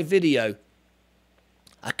on live video.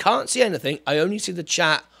 I can't see anything. I only see the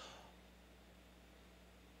chat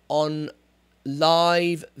on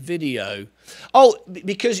live video. Oh,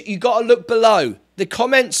 because you got to look below. The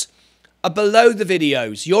comments are below the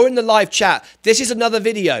videos. You're in the live chat. This is another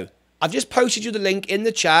video. I've just posted you the link in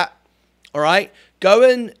the chat. All right. Go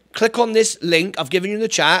and click on this link I've given you in the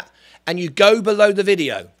chat, and you go below the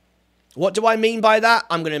video. What do I mean by that?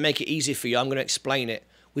 I'm going to make it easy for you. I'm going to explain it.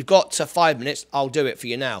 We've got 5 minutes. I'll do it for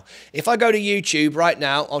you now. If I go to YouTube right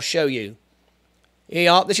now, I'll show you. Here you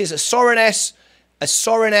are. This is a Soren S.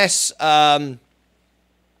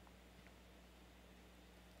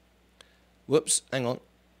 Whoops, hang on.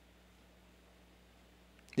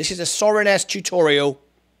 This is a Soren S tutorial.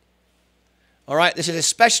 All right, this is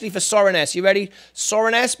especially for Soren S. You ready?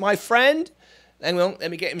 Soren S, my friend. Hang on, let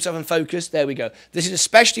me get himself in focus. There we go. This is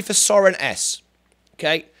especially for Soren S.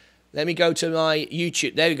 Okay, let me go to my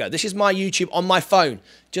YouTube. There we go. This is my YouTube on my phone,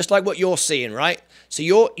 just like what you're seeing, right? So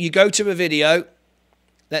you go to a video.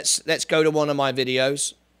 Let's go to one of my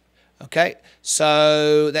videos. Okay,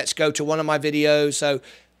 so let's go to one of my videos. So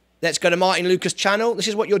let's go to Martyn Lucas channel. This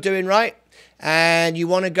is what you're doing, right? And you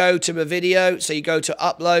want to go to a video. So you go to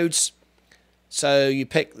uploads. So you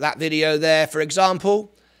pick that video there, for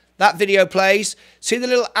example. That video plays. See the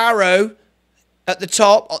little arrow at the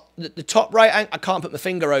top right? I can't put my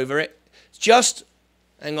finger over it. It's just,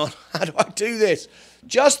 hang on, how do I do this?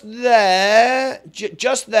 Just there,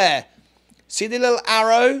 just there. See the little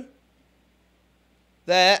arrow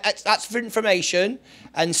there? That's for information.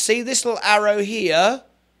 And see this little arrow here,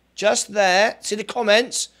 just there. See the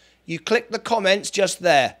comments? You click the comments just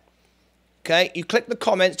there. Okay, you click the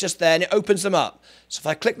comments just there and it opens them up. So if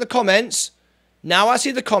I click the comments, now I see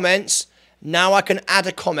the comments, now I can add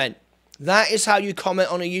a comment. That is how you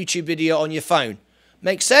comment on a YouTube video on your phone.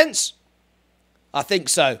 Make sense? I think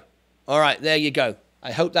so. All right, there you go.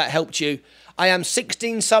 I hope that helped you. I am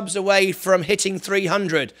 16 subs away from hitting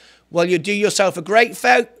 300. Well, you do yourself a great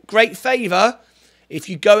favor if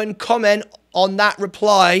you go and comment on that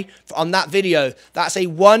reply on that video. That's a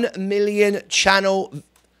 1 million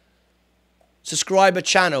subscriber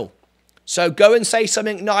channel. So go and say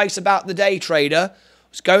something nice about the day trader.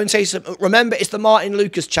 Just go and say something. Remember, it's the Martyn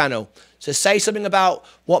Lucas channel. So say something about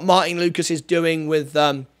what Martyn Lucas is doing with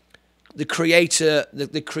the Creators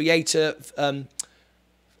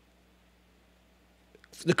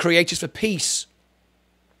for Peace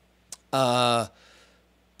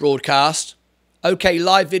broadcast. Okay,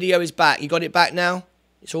 live video is back. You got it back now?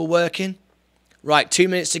 It's all working? Right, 2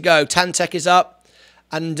 minutes to go. Tantec is up.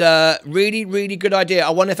 And really, really good idea. I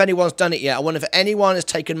wonder if anyone's done it yet. I wonder if anyone has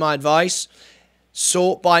taken my advice.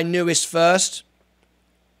 Sort by newest first.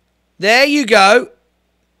 There you go.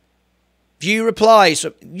 View replies.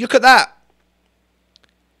 Look at that.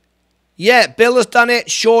 Yeah, Bill has done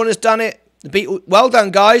it. Sean has done it. Well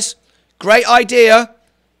done, guys. Great idea.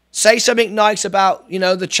 Say something nice about, you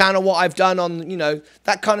know, the channel, what I've done on, you know,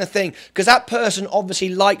 that kind of thing. Because that person obviously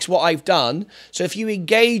likes what I've done. So if you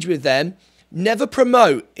engage with them, never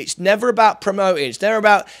promote. It's never about promoting. It's never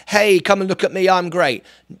about, hey, come and look at me, I'm great.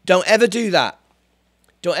 Don't ever do that.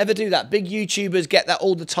 Don't ever do that. Big YouTubers get that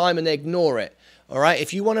all the time and they ignore it. All right?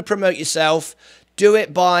 If you want to promote yourself, do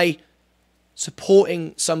it by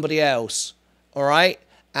supporting somebody else. All right?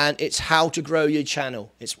 And it's how to grow your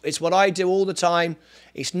channel. It's what I do all the time.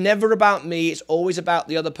 It's never about me. It's always about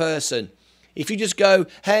the other person. If you just go,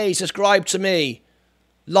 hey, subscribe to me,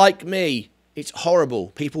 like me, it's horrible.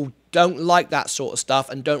 People don't like that sort of stuff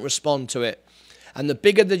and don't respond to it. And the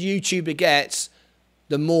bigger the YouTuber gets,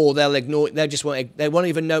 the more they'll ignore it. They won't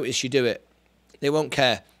even notice you do it. They won't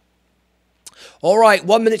care. All right,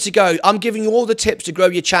 1 minute to go. I'm giving you all the tips to grow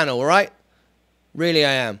your channel, all right? Really,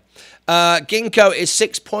 I am. Ginkgo is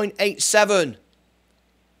 6.87.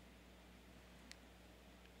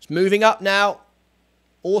 It's moving up now.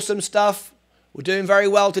 Awesome stuff. We're doing very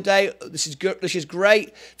well today. This is good. This is great.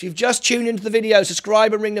 If you've just tuned into the video,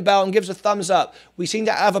 subscribe and ring the bell and give us a thumbs up. We seem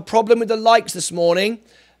to have a problem with the likes this morning.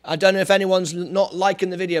 I don't know if anyone's not liking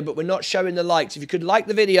the video, but we're not showing the likes. If you could like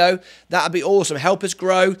the video, that would be awesome. Help us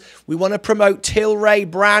grow. We want to promote Tilray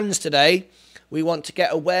brands today. We want to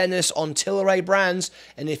get awareness on Tilray brands.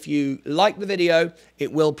 And if you like the video,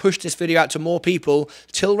 it will push this video out to more people.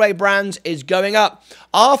 Tilray brands is going up.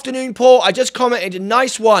 Afternoon Paul, I just commented, a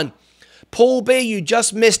nice one. Paul B, you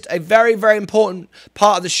just missed a very, very important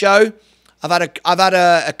part of the show. I've had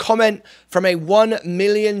a comment from a 1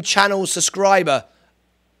 million channel subscriber.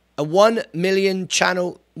 A 1 million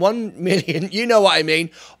channel, 1 million, you know what I mean,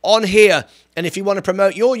 on here. And if you want to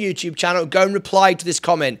promote your YouTube channel, go and reply to this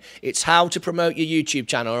comment. It's how to promote your YouTube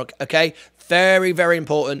channel, okay? Very, very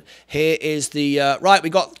important. Here is the, right, we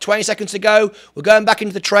got 20 seconds to go. We're going back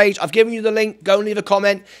into the trade. I've given you the link. Go and leave a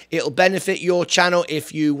comment. It'll benefit your channel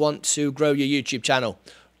if you want to grow your YouTube channel.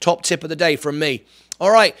 Top tip of the day from me.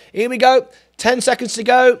 All right, here we go. 10 seconds to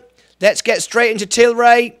go. Let's get straight into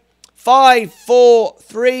Tilray. 5, 4,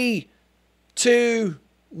 3, 2,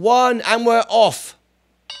 1, and we're off.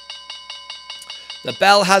 The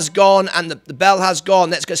bell has gone, and the bell has gone.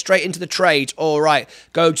 Let's get straight into the trade. All right,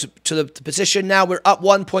 go to the position now. We're up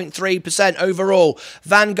 1.3% overall.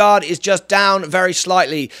 Vanguard is just down very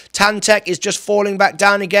slightly. Tantec is just falling back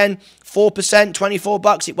down again. 4%, 24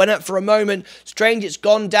 bucks. It went up for a moment. Strange, it's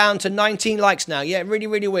gone down to 19 likes now. Yeah, really,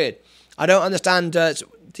 really weird. I don't understand the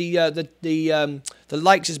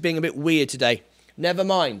likes is being a bit weird today. Never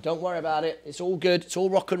mind. Don't worry about it. It's all good. It's all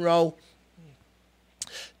rock and roll.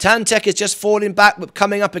 Tantec is just falling back but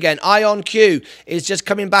coming up again. IonQ is just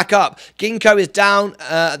coming back up. Ginkgo is down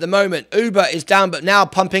at the moment. Uber is down but now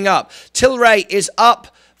pumping up. Tilray is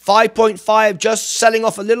up 5.5, just selling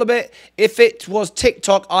off a little bit. If it was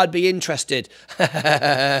TikTok, I'd be interested.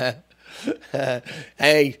 Hey,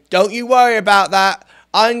 don't you worry about that.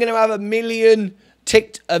 I'm going to have a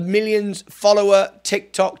millions follower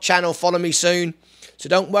TikTok channel follow me soon. So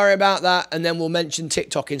don't worry about that, and then we'll mention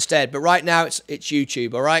TikTok instead. But right now, it's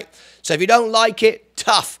YouTube, all right? So if you don't like it,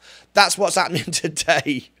 tough. That's what's happening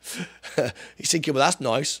today. You're thinking, well, that's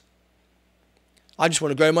nice. I just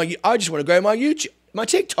want to grow my YouTube, my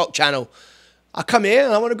TikTok channel. I come here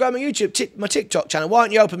and I want to grow my TikTok channel. Why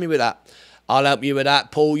don't you help me with that? I'll help you with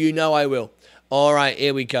that, Paul. You know I will. All right,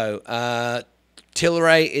 here we go.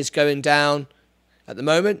 Tilray is going down at the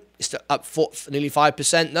moment. It's up nearly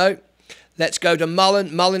 5% though. Let's go to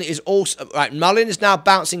Mullen. Mullen is also right. Mullen is now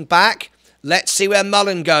bouncing back. Let's see where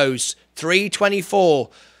Mullen goes. 324.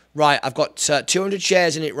 Right, I've got 200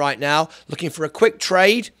 shares in it right now. Looking for a quick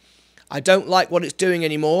trade. I don't like what it's doing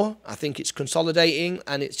anymore. I think it's consolidating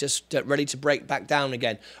and it's just ready to break back down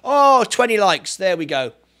again. Oh, 20 likes. There we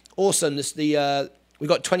go. Awesome. We've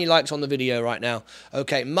got 20 likes on the video right now.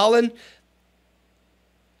 Okay, Mullen.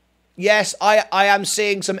 Yes, I am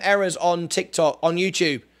seeing some errors on TikTok, on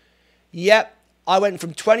YouTube. Yep, I went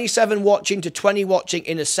from 27 watching to 20 watching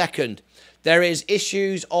in a second. There is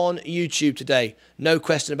issues on YouTube today. No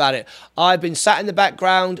question about it. I've been sat in the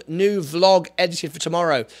background. New vlog edited for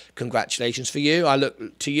tomorrow. Congratulations for you. I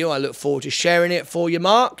look forward to sharing it for you,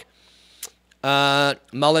 Mark.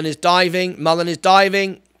 Mullen is diving. Mullen is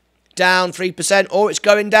diving. Down 3%. Oh, it's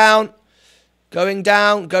going down. Going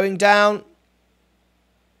down. Going down.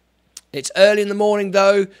 It's early in the morning,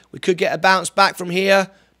 though. We could get a bounce back from here.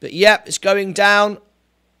 But, yep, it's going down.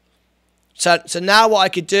 So now what I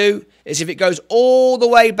could do is if it goes all the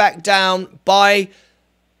way back down by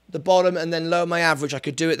the bottom and then lower my average, I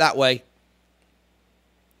could do it that way.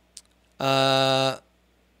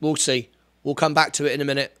 We'll see. We'll come back to it in a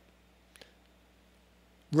minute.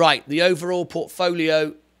 Right, the overall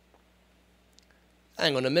portfolio.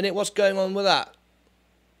 Hang on a minute. What's going on with that?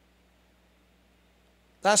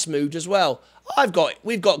 That's moved as well.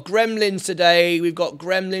 We've got gremlins today. We've got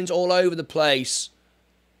gremlins all over the place.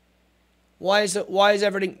 Why is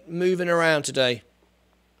everything moving around today?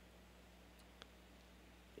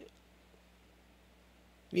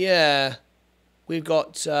 Yeah. We've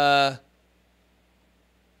got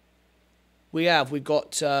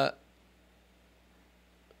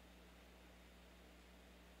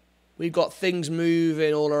we've got things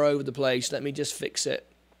moving all over the place. Let me just fix it.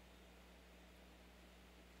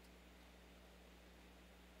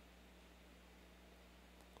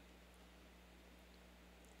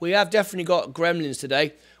 We have definitely got gremlins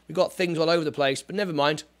today. We've got things all over the place, but never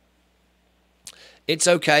mind. It's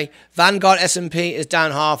okay. Vanguard S&P is down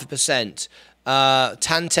 0.5%.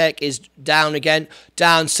 Tantec is down again.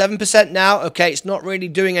 Down 7% now. Okay, it's not really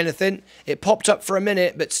doing anything. It popped up for a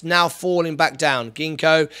minute, but it's now falling back down.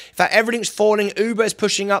 Ginkgo. In fact, everything's falling. Uber is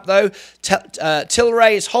pushing up, though.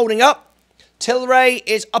 Tilray is holding up. Tilray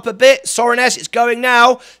is up a bit. Sorenes, it's going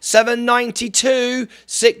now. 792,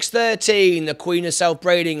 613. The Queen of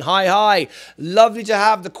Self-Braiding. Hi. Lovely to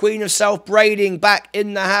have the Queen of Self-Braiding back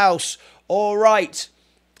in the house. All right.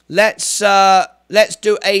 Let's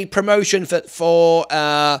do a promotion for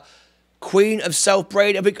Queen of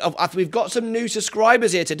Self-Braiding. We've got some new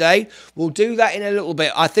subscribers here today. We'll do that in a little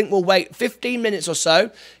bit. I think we'll wait 15 minutes or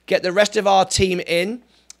so, get the rest of our team in,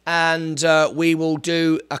 and we will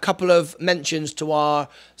do a couple of mentions to our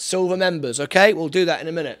silver members, okay? We'll do that in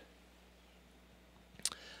a minute.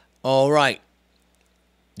 All right.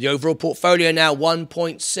 The overall portfolio now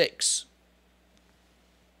 1.6.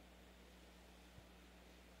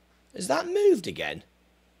 Has that moved again?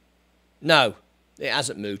 No, it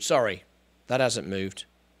hasn't moved. Sorry. That hasn't moved.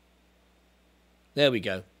 There we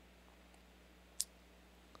go.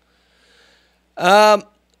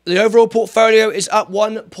 The overall portfolio is up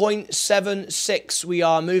 1.76. We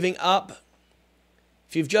are moving up.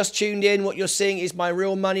 If you've just tuned in, what you're seeing is my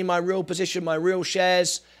real money, my real position, my real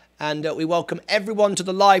shares. And we welcome everyone to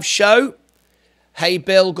the live show. Hey,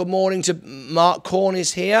 Bill, good morning to Mark Corn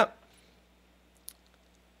is here.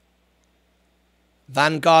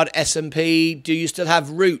 Vanguard S&P, do you still have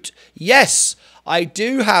Root? Yes, I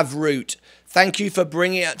do have Root. Thank you for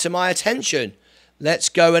bringing it to my attention. Let's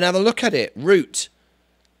go and have a look at it. Root.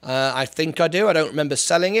 I think I do. I don't remember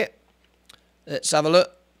selling it. Let's have a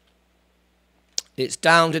look. It's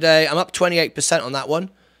down today. I'm up 28% on that one.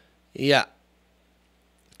 Yeah.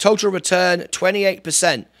 Total return,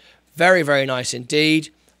 28%. Very, very nice indeed.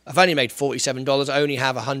 I've only made $47. I only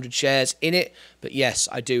have 100 shares in it. But yes,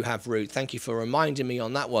 I do have Root. Thank you for reminding me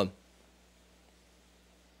on that one.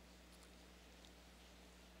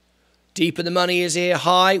 Deep in the Money is here.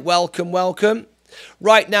 Hi, welcome, welcome.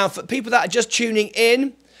 Right now, for people that are just tuning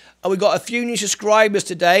in, we've got a few new subscribers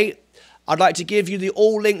today. I'd like to give you the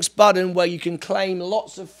All Links button where you can claim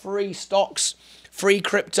lots of free stocks, free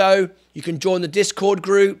crypto. You can join the Discord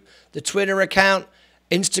group, the Twitter account,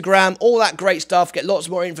 Instagram, all that great stuff. Get lots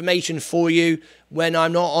more information for you. When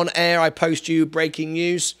I'm not on air, I post you breaking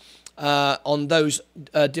news on those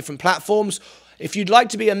different platforms. If you'd like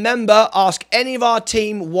to be a member, ask any of our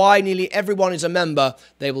team why nearly everyone is a member.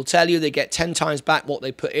 They will tell you they get 10 times back what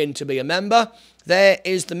they put in to be a member. There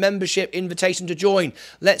is the membership invitation to join.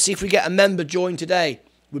 Let's see if we get a member join today.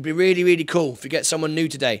 Would be really, really cool if we get someone new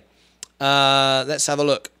today. Let's have a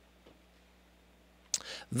look.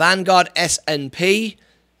 Vanguard S&P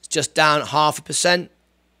is just down 0.5%.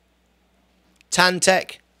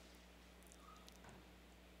 Tantec.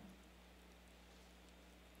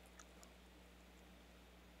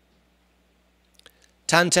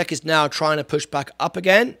 Tantec is now trying to push back up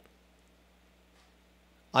again.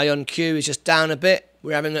 IonQ is just down a bit.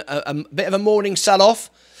 We're having a bit of a morning sell-off.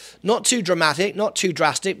 Not too dramatic, not too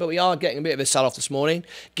drastic, but we are getting a bit of a sell-off this morning.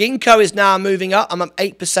 Ginkgo is now moving up. I'm up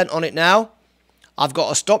 8% on it now. I've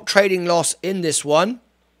got a stop trading loss in this one.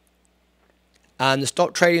 And the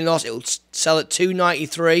stop trading loss, it will sell at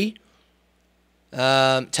 293.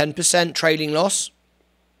 10% trading loss.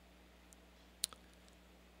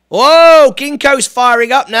 Whoa, Ginkgo's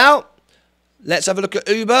firing up now. Let's have a look at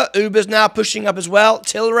Uber. Uber's now pushing up as well.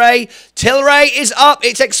 Tilray. Tilray is up.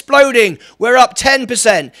 It's exploding. We're up 10%,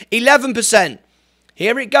 11%.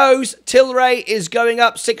 Here it goes. Tilray is going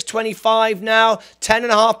up 625 now,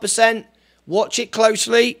 10.5%. Watch it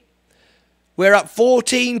closely. We're up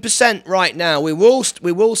 14% right now. We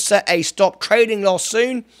will set a stop trading loss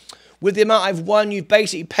soon. With the amount I've won, you've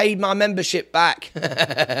basically paid my membership back.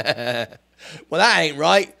 Well, that ain't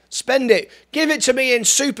right. Spend it. Give it to me in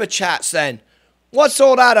super chats then. What's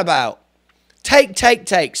all that about? Take.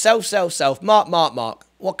 Self. Mark.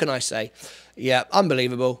 What can I say? Yeah,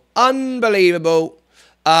 unbelievable. Unbelievable.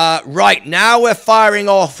 Right, now we're firing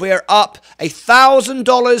off. We're up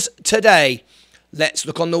 $1,000 today. Let's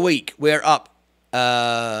look on the week. We're up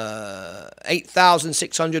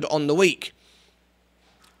 8,600 on the week.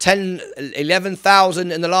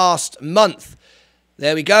 11,000 in the last month.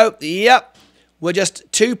 There we go. Yep. We're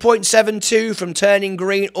just 2.72 from turning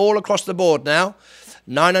green all across the board now.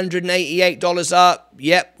 $988 up.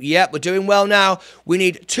 Yep. We're doing well now. We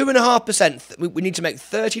need 2.5%. We need to make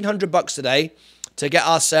 $1,300 today to get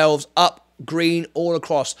ourselves up green all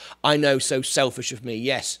across. I know, so selfish of me.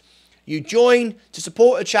 Yes. You join to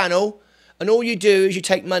support a channel, and all you do is you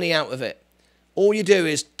take money out of it. All you do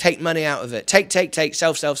is take money out of it. Take.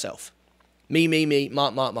 Self. Me.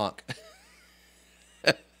 Mark.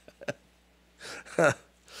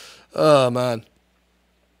 Oh man!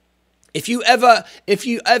 If you ever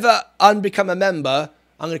unbecome a member,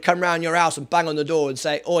 I'm going to come round your house and bang on the door and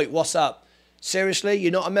say, "Oi, what's up? Seriously,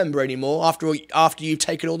 you're not a member anymore after you've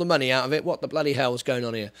taken all the money out of it. What the bloody hell is going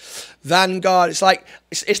on here?" Vanguard.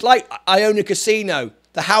 It's like I own a casino.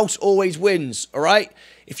 The house always wins. All right.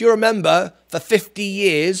 If you're a member for 50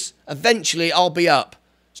 years, eventually I'll be up.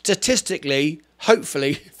 Statistically.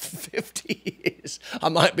 Hopefully, 50 years, I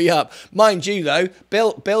might be up. Mind you, though,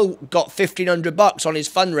 Bill got $1,500 on his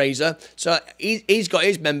fundraiser, so he's got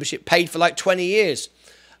his membership paid for like 20 years.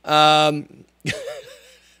 So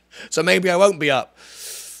maybe I won't be up.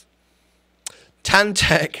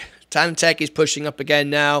 Tantec is pushing up again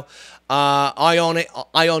now.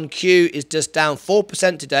 IonQ is just down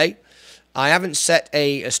 4% today. I haven't set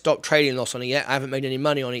a stop trading loss on it yet. I haven't made any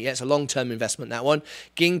money on it yet. It's a long-term investment, that one.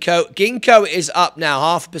 Ginkgo is up now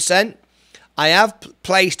 0.5%. I have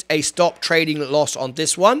placed a stop trading loss on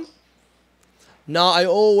this one. Now, I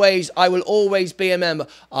will always be a member.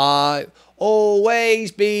 I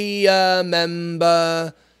always be a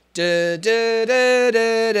member. Is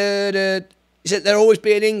it they'll always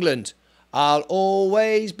be in England? I'll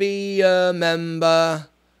always be a member.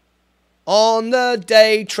 On the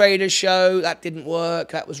Day Trader Show, that didn't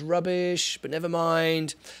work. That was rubbish, but never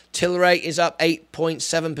mind. Tilray is up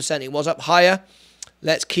 8.7%. It was up higher.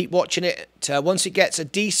 Let's keep watching it. Once it gets a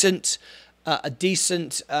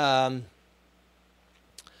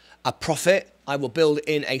profit, I will build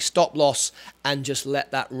in a stop loss and just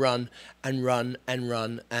let that run and run and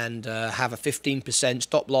run and have a 15%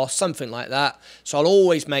 stop loss, something like that. So I'll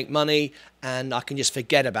always make money and I can just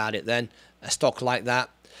forget about it then, a stock like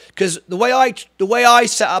that. Because the way I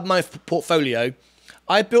set up my portfolio,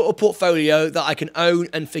 I built a portfolio that I can own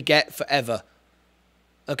and forget forever.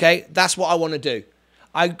 Okay, that's what I want to do.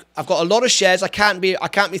 I've got a lot of shares. I can't be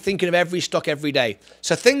thinking of every stock every day.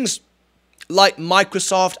 So things like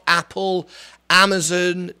Microsoft, Apple,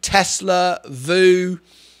 Amazon, Tesla, VU,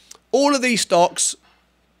 all of these stocks.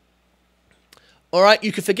 All right,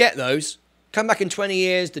 you can forget those. Come back in 20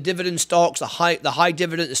 years, the dividend stocks, the high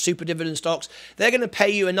dividend, the super dividend stocks, they're going to pay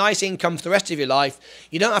you a nice income for the rest of your life.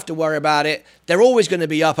 You don't have to worry about it. They're always going to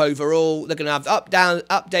be up overall. They're going to have up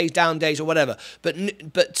days, down days, or whatever. But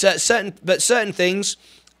certain things,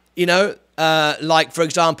 you know, like for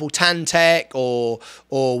example, Tantec, or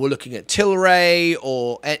we're looking at Tilray,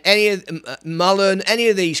 or any of Mullen, any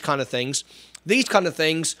of these kind of things. These kind of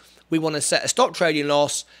things, we want to set a stop trading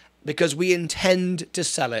loss because we intend to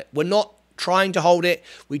sell it. We're not trying to hold it.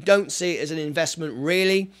 We don't see it as an investment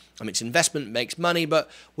really. I mean, it's investment, makes money, but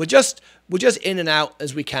we're just in and out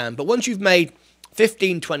as we can. But once you've made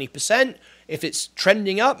 15-20%, if it's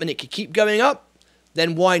trending up and it could keep going up,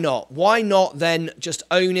 then why not? Why not then just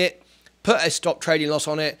own it, put a stop trading loss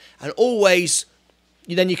on it, and always,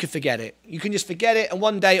 then you can forget it. You can just forget it, and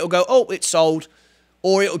one day it'll go, oh, it's sold,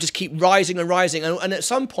 or it'll just keep rising and rising, and at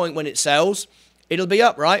some point when it sells, it'll be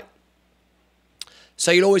up, right?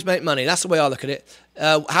 So you'll always make money. That's the way I look at it.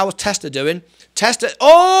 How's Tesla doing? Tesla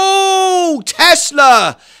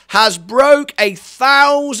has broke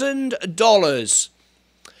 $1,000.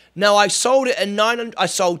 Now I sold it at $900. I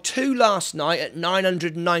sold two last night at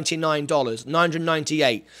 $999,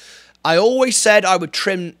 $998. I always said I would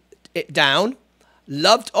trim it down.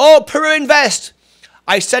 Peru Invest.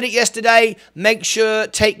 I said it yesterday. Make sure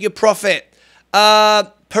take your profit.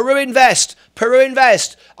 Peru Invest.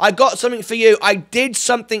 I got something for you. I did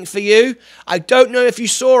something for you. I don't know if you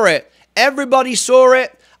saw it. Everybody saw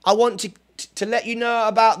it. I want to let you know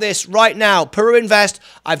about this right now. Peru Invest,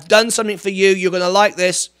 I've done something for you. You're going to like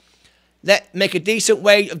this. Make a decent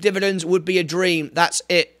wage of dividends would be a dream. That's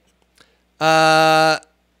it. Right,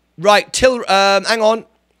 hang on.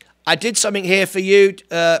 I did something here for you,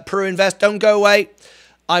 Peru Invest. Don't go away.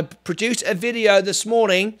 I produced a video this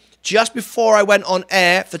morning just before I went on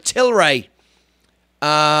air for Tilray.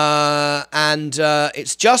 And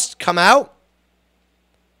it's just come out.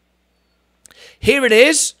 Here it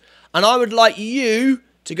is. And I would like you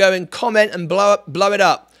to go and comment and blow it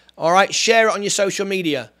up. All right, share it on your social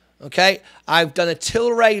media. Okay, I've done a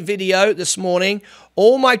Tilray video this morning.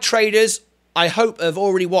 All my traders, I hope, have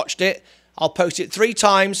already watched it. I'll post it 3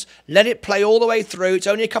 times. Let it play all the way through. It's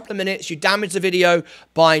only a couple of minutes. You damage the video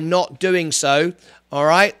by not doing so. All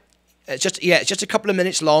right. It's just a couple of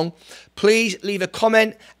minutes long. Please leave a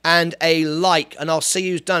comment and a like, and I'll see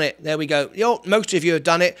who's done it. There we go. Most of you have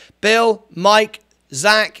done it. Bill, Mike,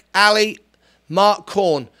 Zach, Ali, Mark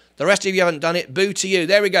Korn. The rest of you haven't done it. Boo to you.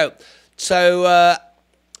 There we go. So,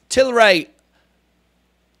 Tilray,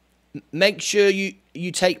 make sure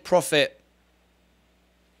you take profit.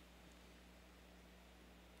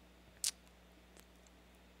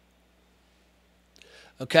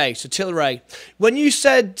 Okay, so Tilray. When you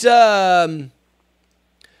said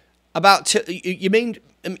about you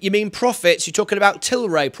mean profits? You're talking about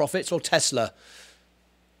Tilray profits or Tesla?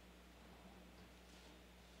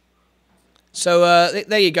 So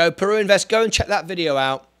there you go. Peru Invest. Go and check that video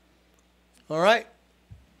out. All right.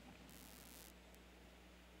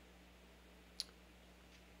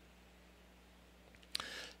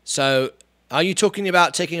 So, are you talking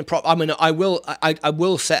about taking a prop? I mean, I will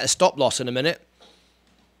set a stop loss in a minute.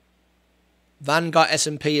 Vanguard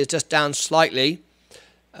S&P is just down slightly.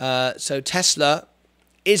 So Tesla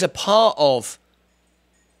is a part of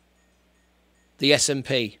the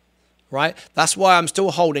S&P, right? That's why I'm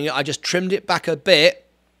still holding it. I just trimmed it back a bit.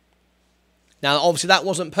 Now, obviously, that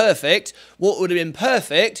wasn't perfect. What would have been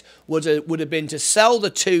perfect would have been to sell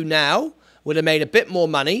the 2 now, would have made a bit more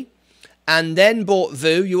money, and then bought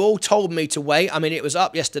VU. You all told me to wait. I mean, it was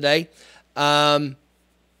up yesterday, but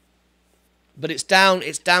it's down.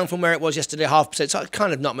 It's down from where it was yesterday, 0.5%. So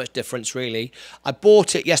kind of not much difference, really. I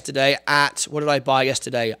bought it yesterday at, what did I buy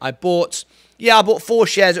yesterday? I bought 4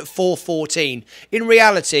 shares at 4.14. In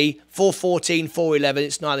reality, 4.14, 4.11.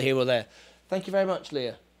 It's neither here or there. Thank you very much,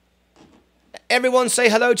 Leah. Everyone say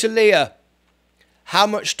hello to Leah. How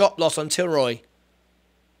much stop loss on Tilray?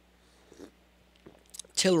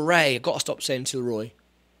 Tilray. I've got to stop saying Tilray.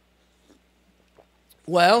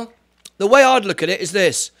 Well, the way I'd look at it is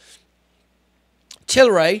this.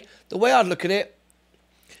 Tilray, the way I'd look at it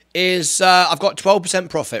is I've got 12%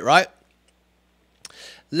 profit, right?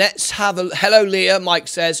 Let's have a... Hello, Leah, Mike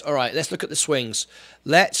says. All right, let's look at the swings.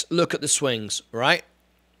 Let's look at the swings, right?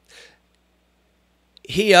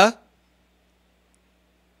 Here...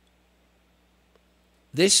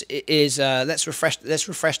 This is let's refresh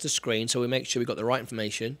the screen so we make sure we got the right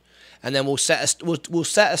information, and then we'll set a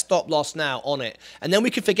stop loss now on it, and then we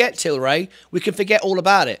can forget Tilray. We can forget all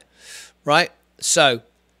about it, right? So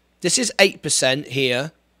this is 8%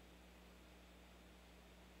 here.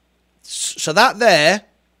 So that there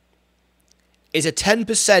is a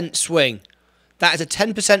 10% swing. That is a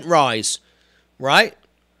 10% rise, right?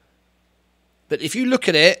 But if you look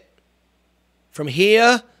at it from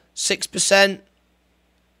here, 6%.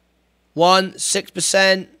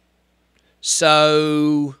 6%.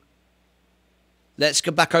 So let's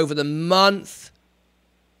go back over the month.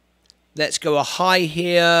 Let's go a high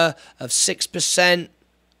here of 6%.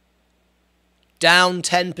 Down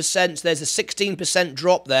 10%. So there's a 16%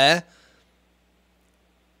 drop there.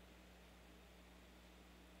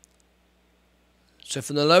 So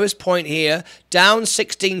from the lowest point here, down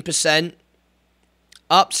 16%,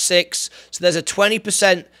 up 6%. So there's a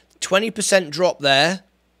 20% drop there.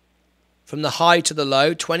 From the high to the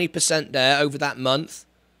low, 20% there over that month.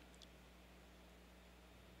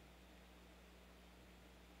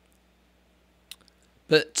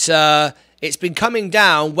 But it's been coming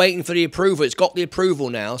down, waiting for the approval. It's got the approval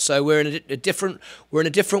now, so we're in a different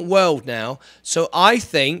world now. So I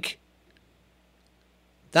think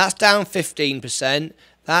that's down 15%.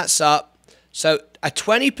 That's up. So a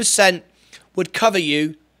 20% would cover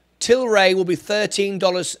you. Tilray will be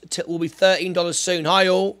 $13. Will be $13 soon. Hi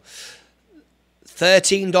all.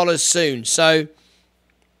 $13 soon. So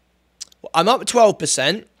I'm up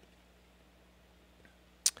 12%.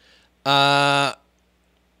 Now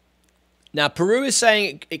Peru is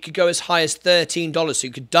saying it could go as high as $13, so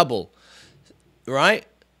you could double, right?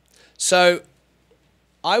 So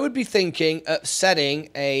I would be thinking of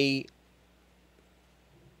setting a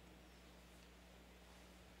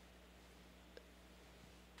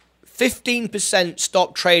 15%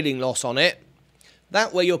 stop trading loss on it.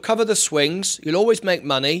 That way you'll cover the swings, you'll always make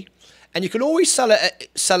money, and you can always sell it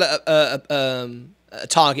at a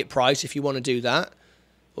target price if you want to do that.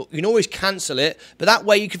 You can always cancel it, but that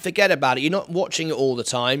way you can forget about it. You're not watching it all the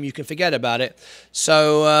time. You can forget about it.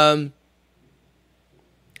 So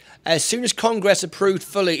as soon as Congress approved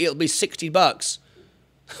fully, it'll be $60.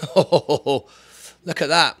 Oh, look at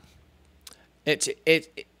that.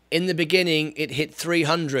 It in the beginning it hit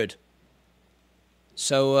 300.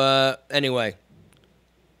 So anyway.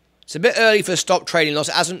 It's a bit early for stop trading loss.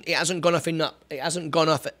 It hasn't gone up enough. It hasn't gone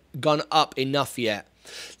up enough yet.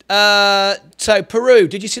 So Peru,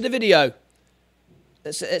 did you see the video?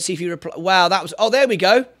 Let's see if you reply. Wow, that was. Oh, there we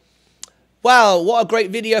go. Wow, what a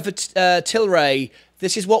great video for Tilray.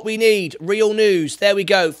 This is what we need. Real news. There we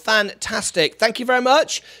go. Fantastic. Thank you very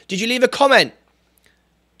much. Did you leave a comment?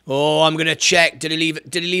 Oh, I'm gonna check. Did he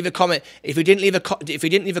leave a comment? If he didn't leave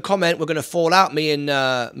a comment, we're gonna fall out. Me and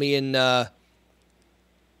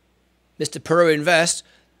Mr. Peru Invest.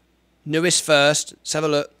 Newest first. Let's have a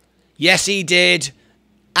look. Yes, he did.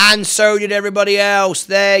 And so did everybody else.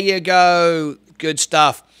 There you go. Good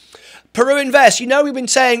stuff. Peru Invest. You know we've been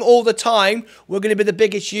saying all the time we're going to be the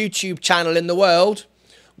biggest YouTube channel in the world.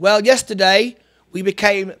 Well, yesterday we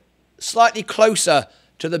became slightly closer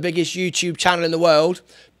to the biggest YouTube channel in the world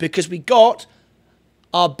because we got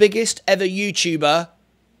our biggest ever YouTuber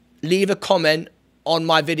leave a comment on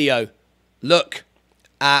my video. Look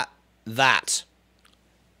at that.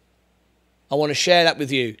 I want to share that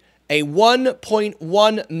with you. A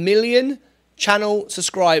 1.1 million channel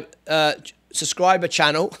subscriber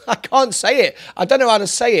channel. I can't say it. I don't know how to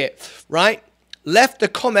say it. Right? Left a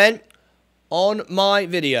comment on my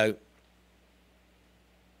video.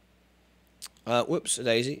 Whoops, a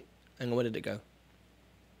daisy. Hang on, where did it go?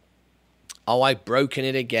 Oh, I've broken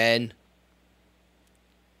it again.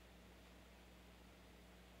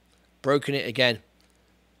 Broken it again.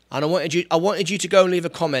 And I wanted you to go and leave a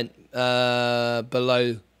comment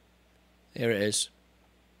below. Here it is.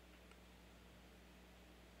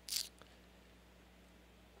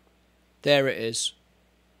 There it is.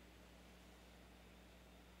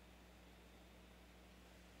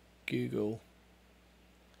 Google.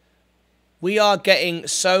 We are getting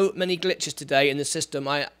so many glitches today in the system.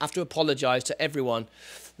 I have to apologize to everyone.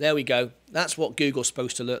 There we go. That's what Google's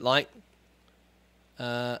supposed to look like.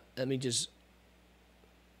 Let me just...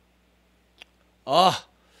 Oh,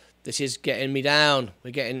 this is getting me down.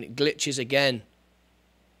 We're getting glitches again.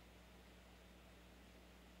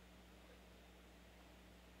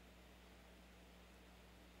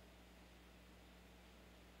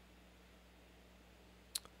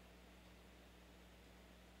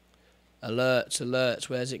 Alerts, alerts.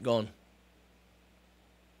 Where's it gone?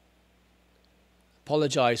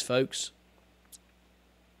 Apologise, folks.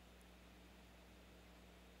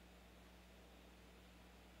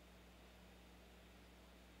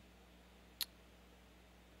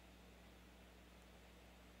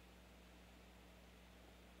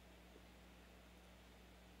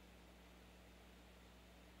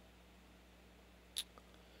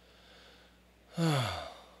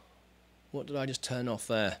 What did I just turn off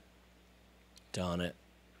there? Darn it.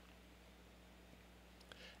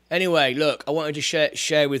 Anyway, look, I wanted to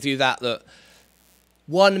share with you that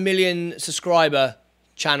 1 million subscriber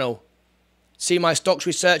channel. See my stocks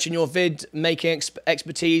research and your vid making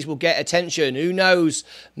expertise will get attention. Who knows?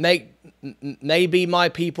 Maybe my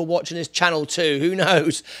people watching this channel too. Who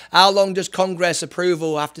knows? How long does Congress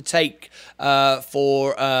approval have to take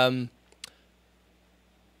for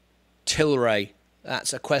Tilray?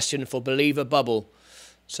 That's a question for Believer Bubble.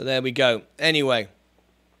 So there we go. Anyway,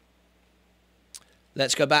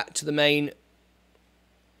 let's go back to the main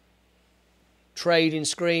trading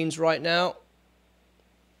screens right now.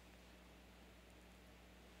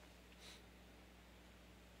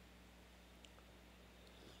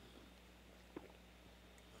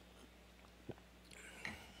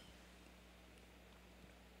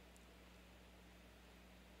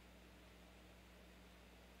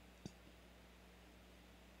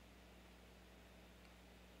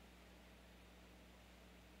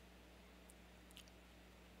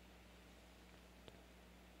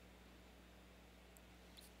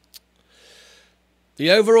 The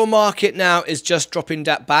overall market now is just dropping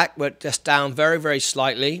that back. We're just down very, very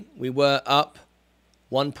slightly. We were up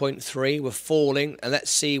 1.3. We're falling. And let's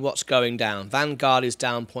see what's going down. Vanguard is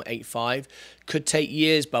down 0.85. Could take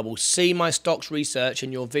years, Bubble. See my stocks research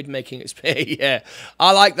and your vid making experience. Yeah,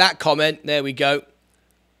 I like that comment. There we go.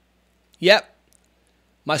 Yep.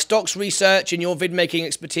 My stocks research and your vid making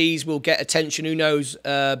expertise will get attention. Who knows?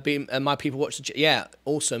 My people watch the... Yeah,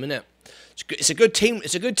 awesome, isn't it? It's a good team.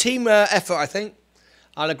 It's a good team effort, I think.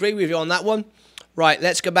 I'll agree with you on that one. Right,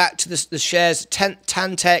 let's go back to the shares.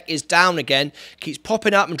 Tantec is down again. Keeps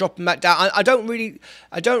popping up and dropping back down. I don't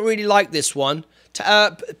really like this one.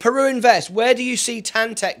 Peru Invest. Where do you see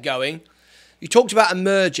Tantec going? You talked about a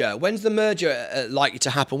merger. When's the merger likely to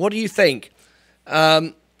happen? What do you think?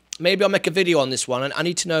 Maybe I'll make a video on this one. I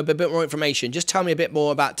need to know a bit more information. Just tell me a bit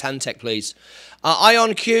more about Tantec, please.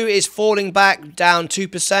 IonQ is falling back, down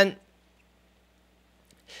 2%.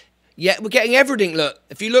 Yeah, we're getting everything. Look,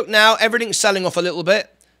 if you look now, everything's selling off a little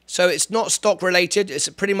bit. So it's not stock related. It's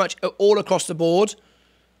pretty much all across the board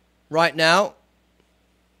right now.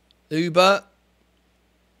 Uber.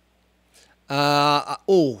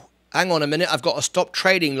 Oh, hang on a minute. I've got a stop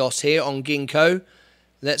trading loss here on Ginkgo.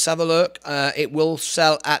 Let's have a look. It will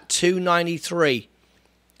sell at 293.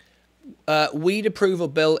 Weed approval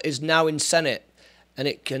bill is now in Senate, and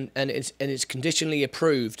it's conditionally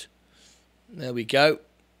approved. There we go.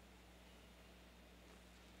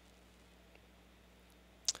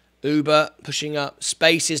 Uber pushing up.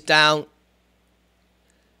 Space is down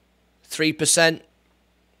 3%.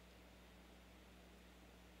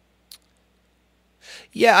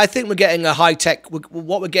 Yeah, I think we're getting a high-tech...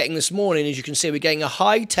 What we're getting this morning, as you can see, we're getting a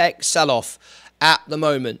high-tech sell-off at the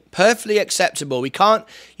moment. Perfectly acceptable. You can't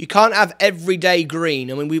have everyday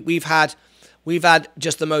green. I mean, we've had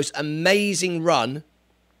just the most amazing run.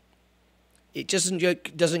 It doesn't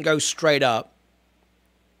go straight up.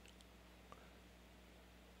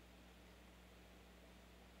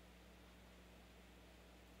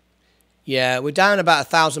 Yeah, we're down about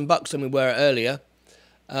 $1,000 than we were earlier.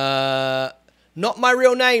 Not my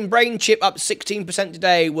real name. Brain chip up 16%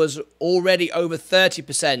 today. Was already over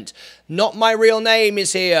 30%. Not my real name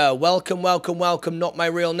is here. Welcome, welcome, welcome. Not my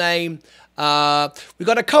real name. We've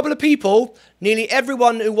got a couple of people. Nearly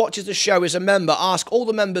everyone who watches the show is a member. Ask all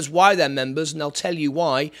the members why they're members, and they'll tell you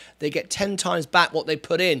why. They get 10 times back what they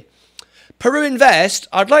put in. Peru Invest,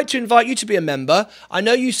 I'd like to invite you to be a member. I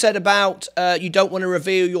know you said about you don't want to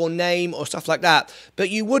reveal your name or stuff like that, but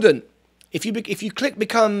you wouldn't. If you click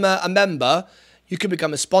become a member, you can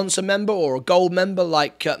become a sponsor member or a gold member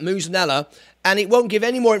like Musanella, and it won't give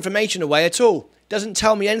any more information away at all. Doesn't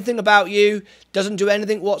tell me anything about you, doesn't do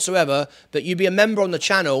anything whatsoever, but you be a member on the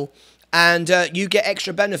channel and you get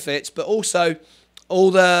extra benefits, but also all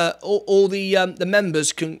the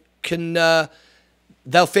members can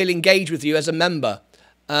they'll feel engaged with you as a member.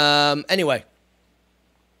 Anyway,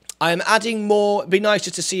 I am adding more. It'd be nice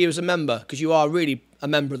just to see you as a member, because you are really a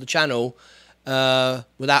member of the channel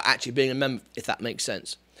without actually being a member, if that makes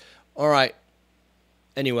sense. All right.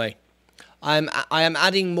 Anyway, I am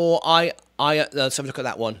adding more. Let's have a look at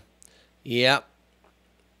that one. Yeah.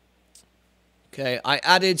 Okay. I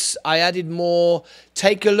added more.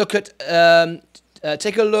 Take a look at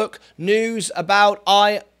news about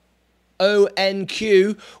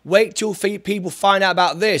ONQ. Wait till people find out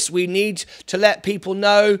about this. We need to let people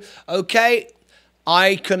know. Okay,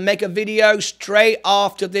 I can make a video straight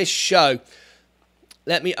after this show.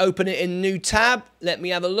 Let me open it in new tab. Let me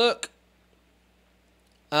have a look.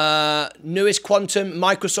 Newest quantum,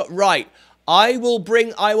 Microsoft. Right. I will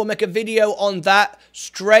make a video on that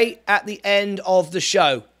straight at the end of the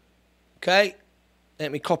show. Okay.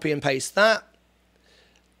 Let me copy and paste that.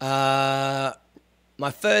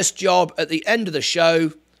 My first job at the end of the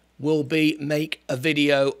show will be make a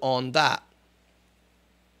video on that.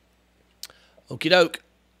 Okie doke.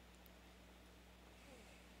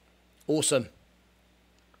 Awesome.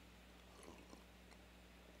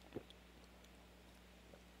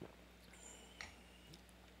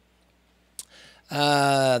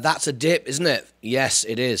 That's a dip, isn't it? Yes,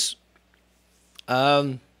 it is.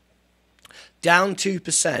 Down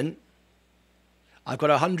 2%. I've got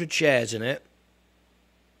 100 shares in it.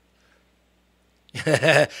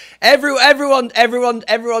 everyone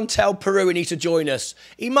tell Peru he needs to join us.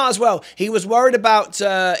 He might as well. He was worried about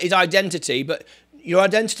his identity, but your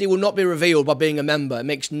identity will not be revealed by being a member. It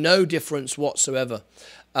makes no difference whatsoever.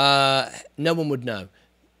 No one would know.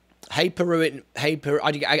 Hey Peru,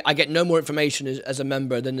 I get no more information as a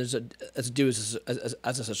member than as a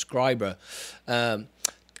subscriber.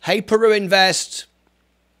 Hey Peru Invest.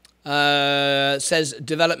 Says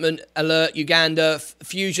development alert Uganda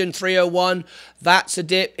Fusion 301. That's a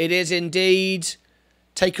dip. It is indeed.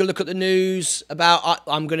 Take a look at the news about.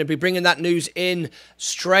 I'm going to be bringing that news in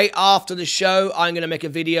straight after the show. I'm going to make a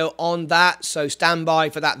video on that, so stand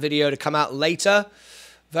by for that video to come out later.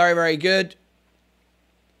 Very, very good.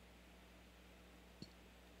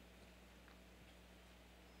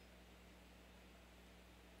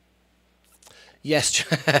 Yes.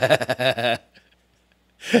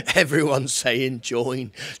 Everyone's saying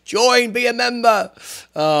join. Join, be a member.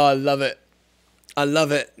 Oh, I love it. I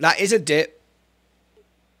love it. That is a dip.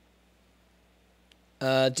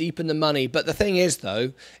 Deep in the money. But the thing is,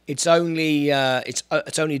 though, it's only down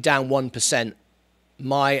 1%.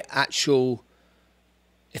 My actual,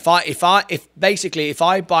 if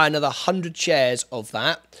I buy another 100 shares of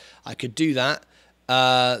that, I could do that.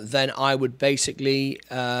 Then I would basically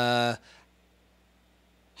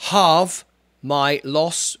halve my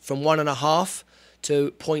loss from 1.5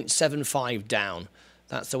 to 0.75 down.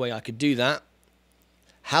 That's the way I could do that.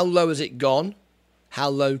 How low has it gone? How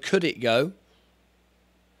low could it go?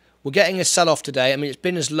 We're getting a sell-off today. I mean, it's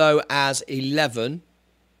been as low as 11.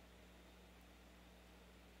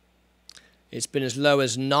 It's been as low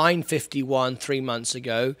as 9.51 3 months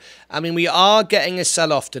ago. I mean, we are getting a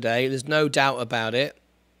sell-off today. There's no doubt about it.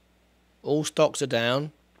 All stocks are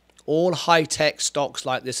down. All high-tech stocks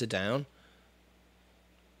like this are down.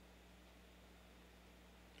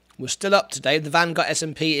 We're still up today. The Vanguard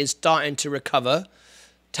S&P is starting to recover.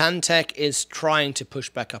 Tantech is trying to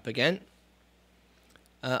push back up again.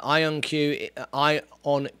 IonQ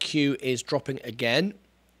is dropping again.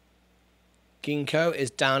 Ginkgo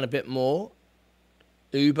is down a bit more.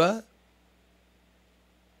 Uber.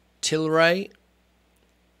 Tilray.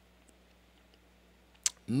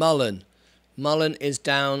 Mullen is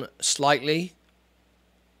down slightly.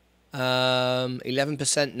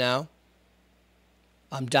 11% now.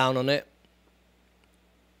 I'm down on it.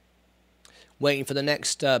 Waiting for the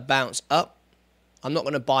next bounce up. I'm not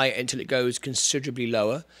going to buy it until it goes considerably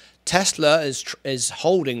lower. Tesla is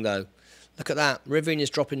holding, though. Look at that. Rivian is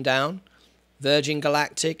dropping down. Virgin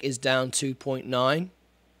Galactic is down 2.9.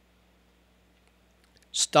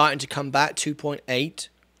 Starting to come back, 2.8.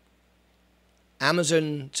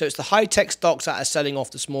 Amazon, so it's the high-tech stocks that are selling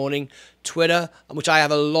off this morning. Twitter, which I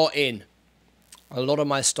have a lot in. A lot of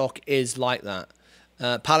my stock is like that.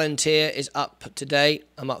 Palantir is up today.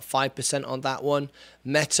 I'm up 5% on that one.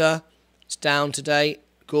 Meta, it's down today.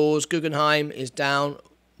 Guggenheim is down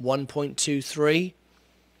 1.23.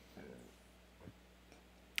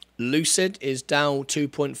 Lucid is down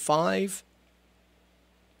 2.5.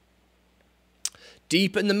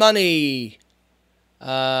 Deep in the money.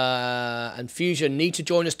 And Fusion need to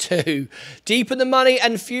join us too. Deep in the money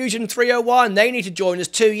and Fusion 301, they need to join us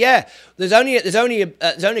too. Yeah, there's only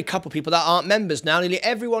a couple of people that aren't members now. Nearly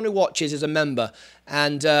everyone who watches is a member,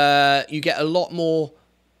 and you get a lot more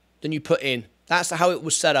than you put in. That's how it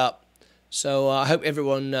was set up. So I hope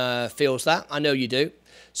everyone feels that. I know you do.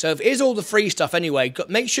 So here's all the free stuff anyway.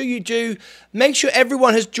 Make sure you do. Make sure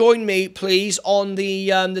everyone has joined me, please, on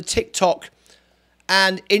the TikTok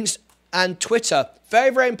and Twitter. Very,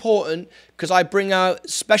 very important, because I bring out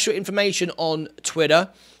special information on Twitter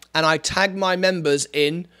and I tag my members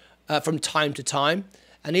in from time to time.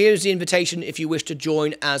 And here's the invitation if you wish to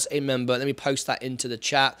join as a member. Let me post that into the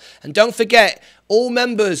chat. And don't forget, all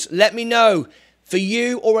members, let me know for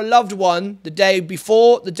you or a loved one the day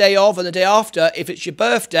before, the day of, and the day after. If it's your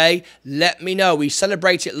birthday, let me know. We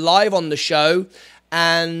celebrate it live on the show.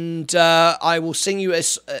 And I will sing you a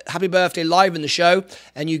happy birthday live in the show,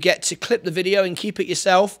 and you get to clip the video and keep it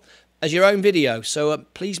yourself as your own video. So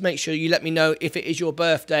please make sure you let me know if it is your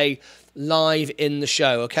birthday live in the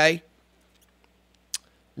show, okay?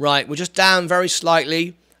 Right, we're just down very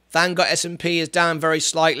slightly. Vanguard S&P is down very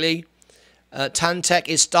slightly. Tantec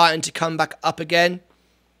is starting to come back up again.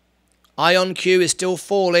 IonQ is still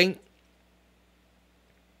falling.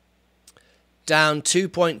 Down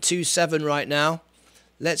 2.27 right now.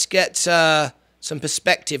 Let's get some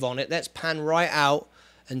perspective on it. Let's pan right out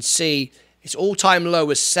and see. Its all-time low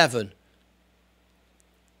was 7.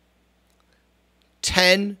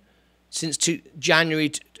 10 since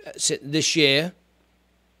January this year.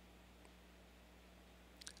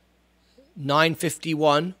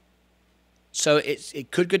 951. So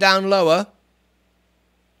it could go down lower.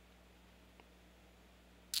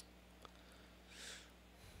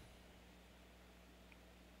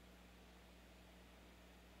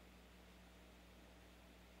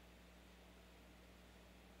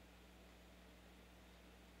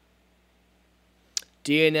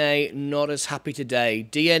 DNA not as happy today.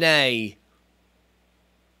 DNA.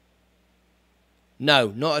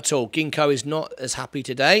 No, not at all. Ginkgo is not as happy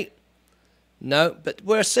today. No, but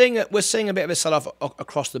we're seeing a bit of a sell-off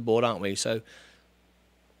across the board, aren't we? So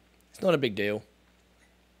it's not a big deal.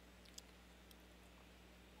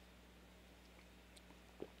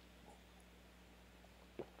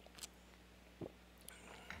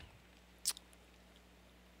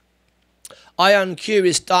 IonQ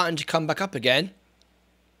is starting to come back up again.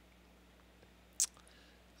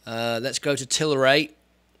 Let's go to Tilray.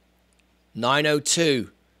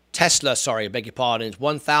 902. Tesla, sorry, I beg your pardon. It's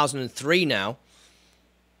 1,003 now.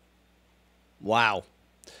 Wow.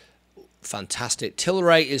 Fantastic.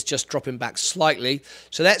 Tilray is just dropping back slightly.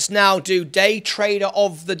 So let's now do day trader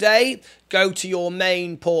of the day. Go to your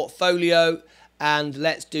main portfolio and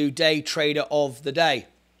let's do day trader of the day.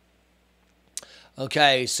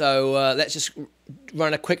 Okay, so let's just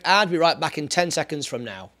run a quick ad. Be right back in 10 seconds from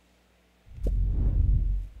now.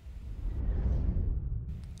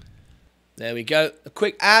 There we go. A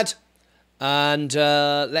quick ad. And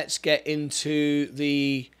let's get into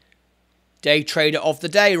the day trader of the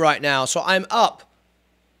day right now. So I'm up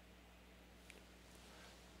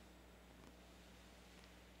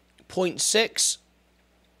 0.6.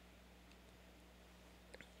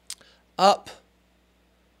 Up.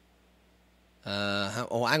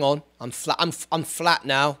 Oh, hang on. I'm flat. I'm flat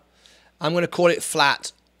now. I'm going to call it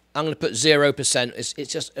flat. I'm going to put 0%.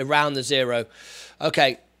 It's just around the 0.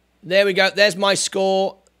 Okay. There we go. There's my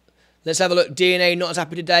score. Let's have a look. DNA not as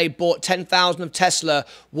happy today. Bought 10,000 of Tesla.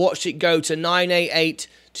 Watched it go to 988,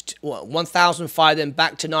 1,005, then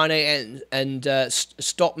back to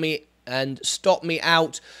 988, and stop me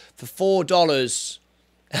out for $4.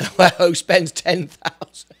 And who spends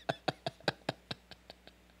 10,000?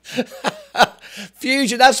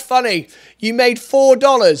 Fusion, that's funny. You made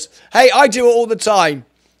 $4. Hey, I do it all the time.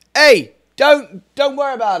 Hey, don't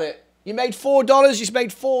worry about it. You made $4, you just made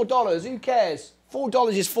 $4. Who cares?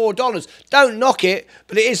 $4 is $4. Don't knock it,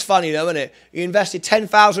 but it is funny though, isn't it? You invested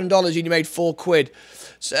 $10,000 and you made £4.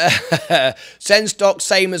 Sen stock,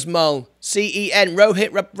 same as Mull. CEN, Rohit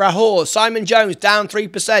Rahor, Simon Jones, down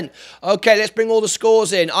 3%. Okay, let's bring all the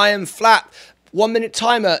scores in. I am flat. 1 minute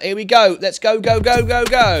timer. Here we go. Let's go, go, go, go,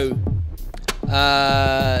 go.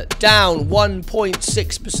 Down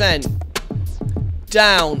 1.6%.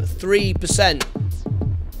 Down 3%.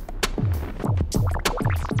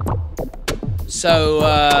 So,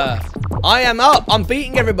 I am up. I'm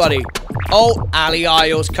beating everybody. Oh, Ali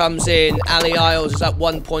Isles comes in. Ali Isles is up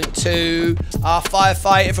 1.2. Our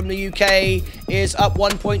firefighter from the UK is up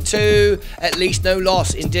 1.2. At least no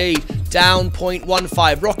loss, indeed. Down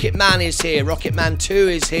 0.15. Rocket Man is here. Rocket Man 2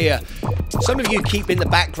 is here. Some of you keep in the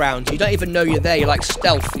background. You don't even know you're there. You're like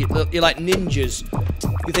stealth. You're like ninjas.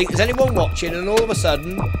 You think, is anyone watching? And all of a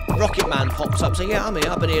sudden, Rocket Man pops up saying, yeah, I'm here.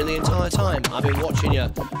 I've been here the entire time. I've been watching you.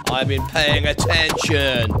 I've been paying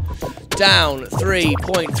attention. Down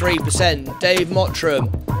 3.3%. Dave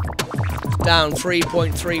Mottram. Down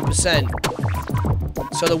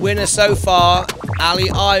 3.3%. So the winner so far,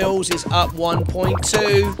 Ali Isles, is up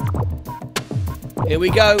 1.2. Here we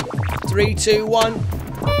go. 3, 2, 1.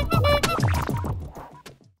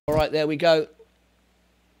 All right, there we go.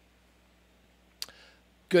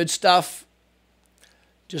 Good stuff.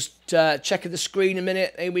 Just checking the screen a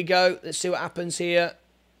minute. Here we go. Let's see what happens here.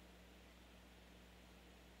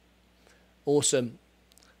 Awesome.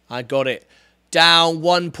 I got it. Down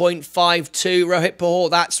 1.52. Rohit Pahor.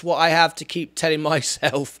 That's what I have to keep telling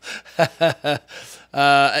myself.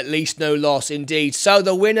 At least no loss, indeed. So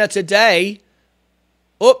the winner today...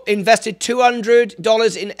 invested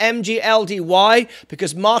 $200 in MGLDY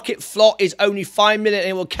because market flot is only 5 million and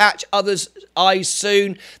it will catch others' eyes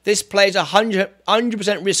soon. This play is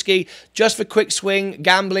 100% risky, just for quick swing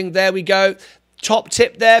gambling. There we go. Top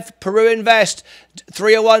tip there for Peru Invest.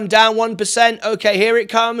 301 down 1%. Okay, here it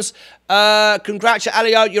comes. Congratulations,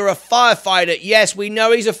 Alio. You're a firefighter. Yes, we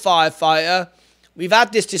know he's a firefighter. We've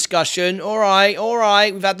had this discussion. All right.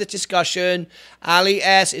 We've had this discussion. Ali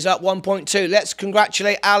S is up 1.2. Let's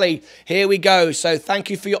congratulate Ali. Here we go. So thank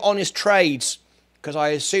you for your honest trades, because I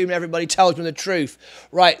assume everybody tells me the truth.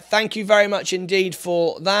 Right. Thank you very much indeed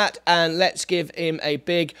for that. And let's give him a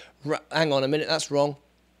big... Hang on a minute. That's wrong.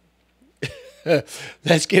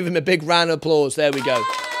 Let's give him a big round of applause. There we go.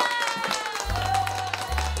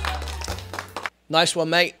 Nice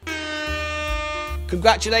one, mate.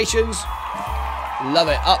 Congratulations. Love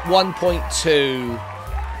it. Up 1.2.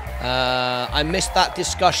 I missed that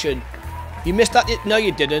discussion. You missed that? No,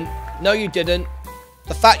 you didn't. No, you didn't.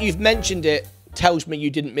 The fact you've mentioned it tells me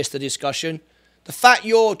you didn't miss the discussion. The fact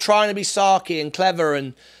you're trying to be sarky and clever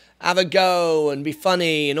and have a go and be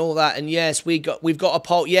funny and all that. And yes, we've got a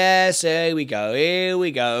poll. Yes, here we go. Here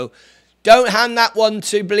we go. Don't hand that one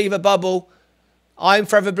to Believer Bubble. I'm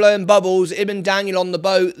forever blowing bubbles. Him and Daniel on the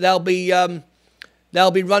boat. They'll be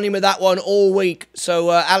running with that one all week. So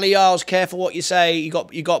Aliyah's, careful what you say. You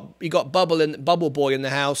got Bubble Boy in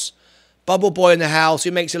the house. Bubble Boy in the house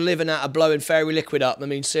who makes a living out of blowing fairy liquid up. I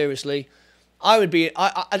mean, seriously, I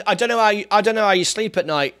don't know how you sleep at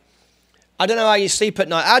night. I don't know how you sleep at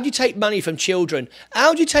night. How do you take money from children?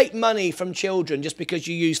 How do you take money from children just because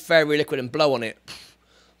you use fairy liquid and blow on it?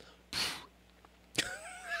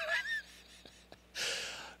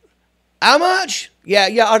 How much?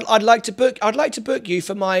 Yeah. I'd like to book you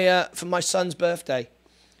for my son's birthday.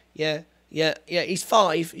 Yeah. He's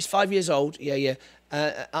 5. He's 5 years old. Yeah.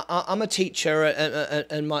 I'm a teacher,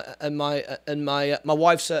 and my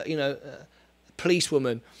wife's a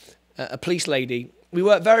policewoman, a police lady. We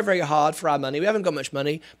work very, very hard for our money. We haven't got much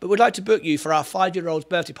money, but we'd like to book you for our 5-year-old's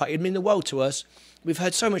birthday party. It'd mean the world to us. We've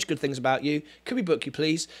heard so much good things about you. Could we book you,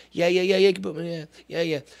 please? Yeah. You can book me.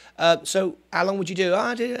 Yeah. So how long would you do?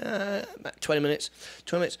 I do 20 minutes.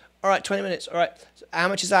 20 minutes. All right, 20 minutes. All right. So how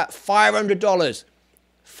much is that? $500.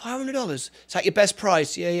 $500. Is that your best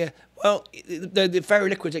price? Yeah. Well, the fairy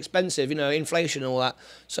liquid's expensive, inflation and all that.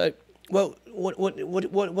 So, well, what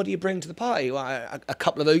do you bring to the party? Well, a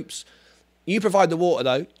couple of oops. You provide the water,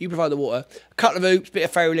 though. You provide the water. A couple of oops, bit of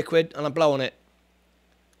fairy liquid, and I blow on it.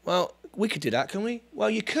 Well, we could do that, can we? Well,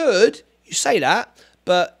 you could. You say that,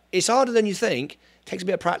 but it's harder than you think. It takes a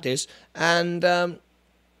bit of practice. And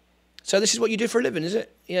so this is what you do for a living, is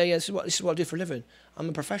it? Yeah. This is what I do for a living. I'm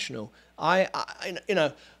a professional.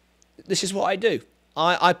 This is what I do.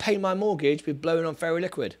 I pay my mortgage with blowing on fairy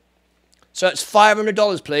liquid. So it's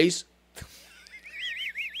 $500, please.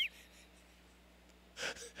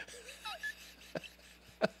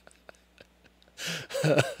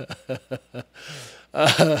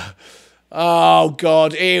 Oh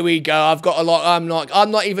God, here we go. I've got a lot. I'm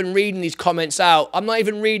not even reading these comments out. I'm not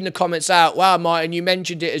even reading the comments out. Wow, Martin, you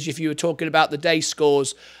mentioned it as if you were talking about the day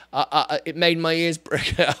scores. It made my ears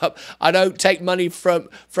break up. I don't take money from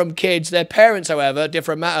kids. Their parents, however,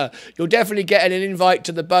 different matter. You'll definitely get an invite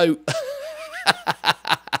to the boat.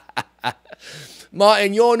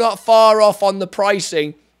 Martin, you're not far off on the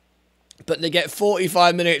pricing, but they get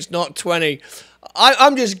 45 minutes, not 20.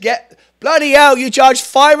 I'm just bloody hell, you charge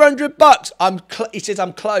 $500. He says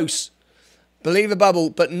I'm close. Believe a bubble,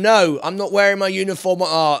 but no, I'm not wearing my uniform.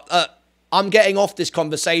 I'm getting off this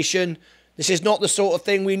conversation. This is not the sort of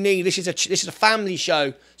thing we need. This is a family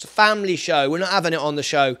show. It's a family show. We're not having it on the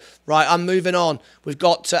show. Right, I'm moving on. We've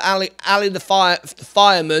got Ali the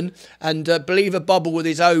fireman and Believe a Bubble with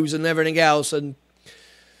his hose and everything else. And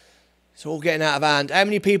it's all getting out of hand. How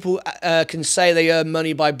many people can say they earn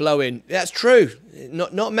money by blowing? That's true.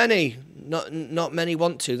 Not many. Not many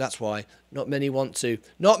want to. That's why. Not many want to.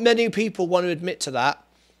 Not many people want to admit to that.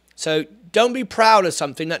 So don't be proud of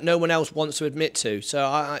something that no one else wants to admit to.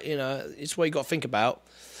 So you know, it's what you got to think about.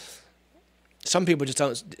 Some people just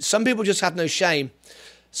don't. Some people just have no shame.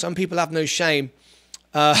 Some people have no shame.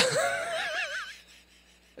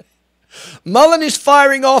 Mullen is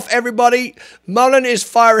firing off, everybody. Mullen is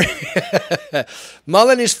firing.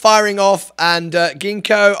 Mullen is firing off, and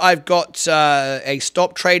Ginkgo, I've got a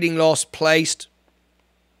stop trading loss placed.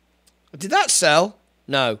 Did that sell?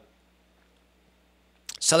 No.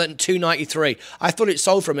 Sell it at 293. I thought it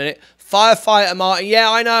sold for a minute. Firefighter Martin.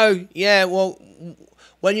 Yeah, I know. Yeah, well,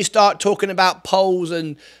 when you start talking about poles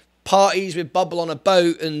and parties with bubble on a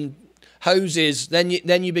boat and hoses, then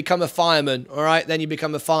you become a fireman. All right, then you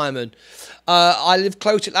become a fireman. I live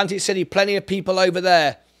close to Atlantic City. Plenty of people over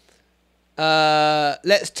there.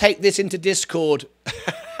 Let's take this into Discord.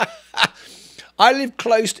 I live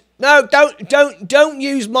close to... No, don't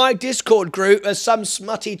use my Discord group as some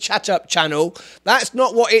smutty chat-up channel. That's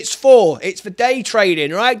not what it's for. It's for day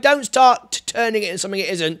trading, right? Don't start turning it into something it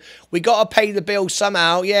isn't. We got to pay the bill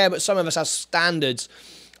somehow. Yeah, but some of us have standards.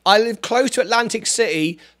 I live close to Atlantic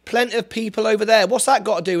City. Plenty of people over there. What's that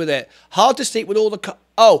got to do with it? Hard to sleep with all the...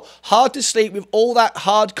 hard to sleep with all that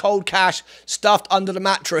hard, cold cash stuffed under the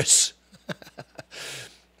mattress.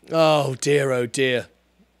 Oh, dear, oh, dear.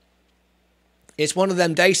 It's one of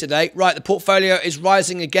them days today. Right, the portfolio is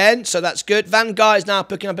rising again, so that's good. Vanguard is now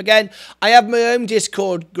picking up again. I have my own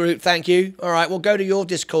Discord group, thank you. All right, well, go to your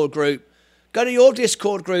Discord group. Go to your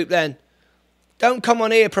Discord group then. Don't come on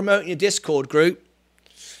here promoting your Discord group.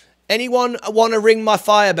 Anyone want to ring my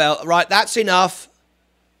fire bell? Right, that's enough.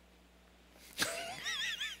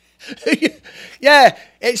 Yeah,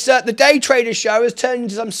 it's the Day Trader Show has turned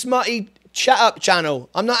into some smutty chat-up channel.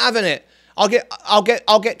 I'm not having it. I'll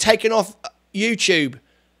get taken off YouTube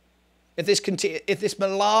if this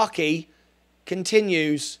malarkey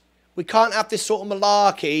continues. We can't have this sort of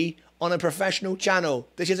malarkey on a professional channel.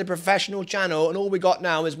 This is a professional channel, and all we got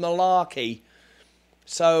now is malarkey.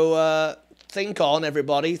 So think on,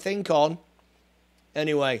 everybody. Think on.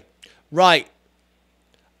 Anyway, right.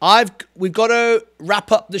 We've got to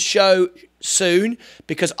wrap up the show soon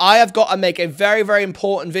because I have got to make a very, very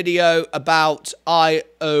important video about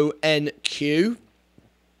IONQ.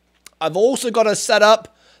 I've also got to set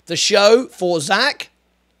up the show for Zach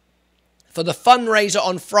for the fundraiser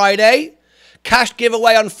on Friday. Cash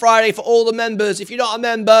giveaway on Friday for all the members. If you're not a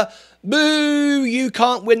member, boo, you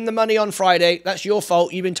can't win the money on Friday. That's your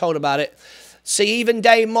fault. You've been told about it. See, even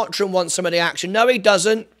Dave Mottram wants some of the action. No, he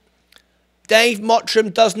doesn't. Dave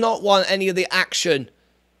Mottram does not want any of the action.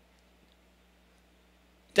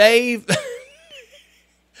 Dave...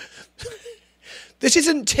 This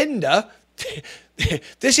isn't Tinder.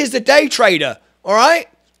 This is the Day Trader, all right?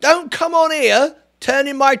 Don't come on here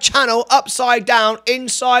turning my channel upside down,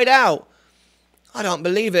 inside out. I don't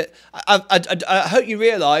believe it. I hope you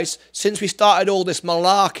realise, since we started all this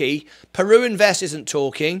malarkey, Peru Invest isn't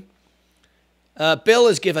talking. Bill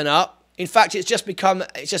has given up. In fact, it's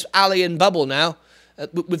just Ali and Bubble now,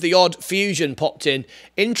 with the odd fusion popped in.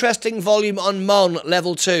 Interesting volume on Mon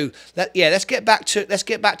level 2. Let's get back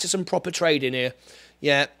to some proper trading here.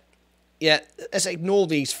 Yeah, let's ignore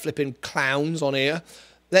these flipping clowns on here.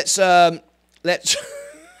 Let's yeah,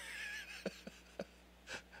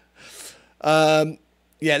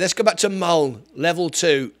 let's go back to Muln, level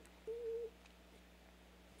 2.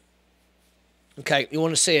 Okay, you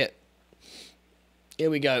want to see it?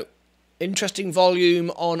 Here we go. Interesting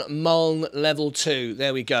volume on Muln, level 2.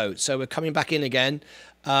 There we go. So we're coming back in again.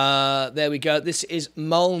 There we go. This is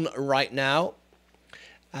Muln right now.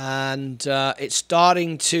 And it's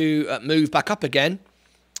starting to move back up again.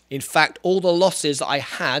 In fact, all the losses that I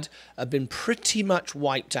had have been pretty much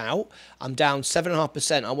wiped out. I'm down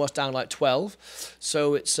 7.5%. I was down like 12.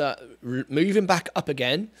 So it's moving back up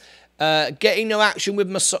again. Getting no action with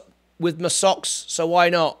my socks. So why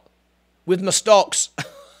not? With my stocks.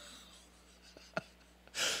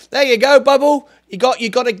 There you go, Bubble. You got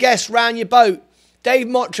to guess round your boat. Dave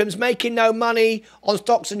Mottram's making no money on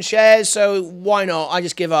stocks and shares, so why not? I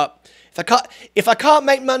just give up. If I can't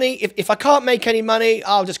make money, if I can't make any money,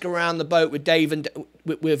 I'll just go around the boat with Dave and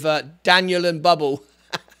with Daniel and Bubble.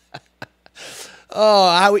 Oh,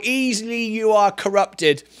 how easily you are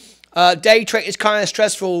corrupted. Day trade is kind of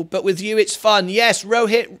stressful, but with you it's fun. Yes,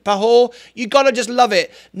 Rohit Pahor, you gotta just love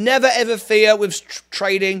it. Never ever fear with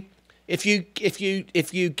trading. If you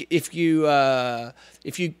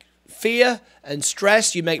fear and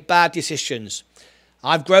stress, you make bad decisions.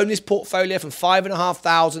 I've grown this portfolio from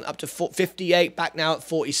 5,500 up to 58, back now at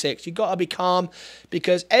 46. You've got to be calm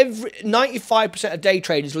because 95% of day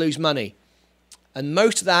traders lose money. And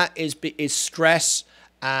most of that is stress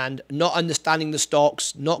and not understanding the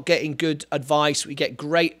stocks, not getting good advice. We get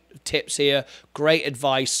great tips here, great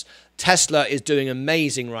advice. Tesla is doing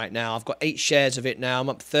amazing right now. I've got 8 shares of it now. I'm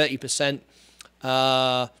up 30%.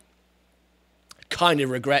 Kind of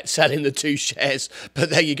regret selling the 2 shares, but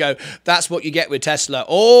there you go. That's what you get with Tesla.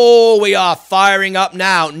 Oh, we are firing up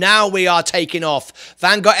now. Now we are taking off.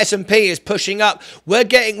 Vanguard S&P is pushing up.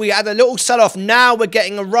 We had a little sell-off. Now we're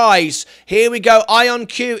getting a rise. Here we go.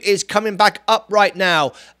 IonQ is coming back up right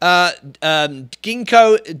now.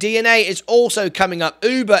 Ginkgo DNA is also coming up.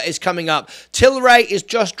 Uber is coming up. Tilray is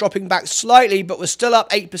just dropping back slightly, but we're still up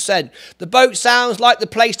 8%. The boat sounds like the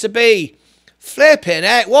place to be. Flipping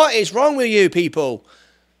heck, what is wrong with you people?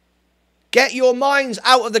 Get your minds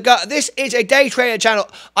out of the gut. This is a day trader channel.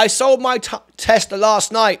 I sold my Tesla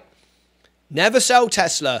last night. Never sell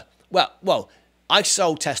Tesla. Well, I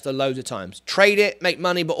sold Tesla loads of times. Trade it, make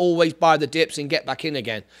money, but always buy the dips and get back in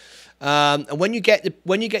again. And when you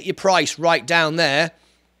get your price right down there,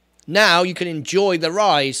 now you can enjoy the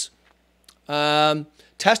rise. Tesla,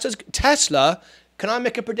 can I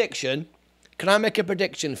make a prediction? Can I make a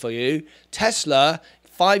prediction for you? Tesla,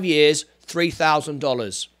 5 years,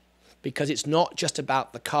 $3,000. Because it's not just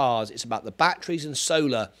about the cars. It's about the batteries and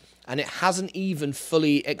solar. And it hasn't even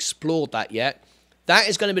fully explored that yet. That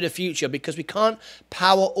is going to be the future because we can't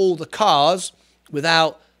power all the cars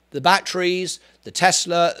without the batteries, the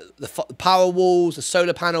Tesla, the power walls, the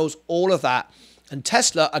solar panels, all of that. And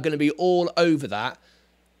Tesla are going to be all over that.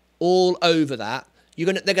 All over that.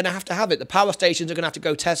 They're going to have it. The power stations are going to have to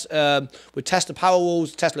go with Tesla power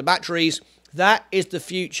walls, Tesla batteries. That is the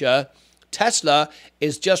future. Tesla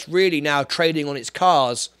is just really now trading on its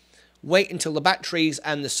cars. Wait until the batteries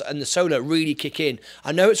and the solar really kick in.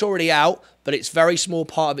 I know it's already out, but it's a very small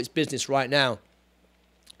part of its business right now.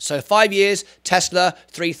 So 5 years, Tesla,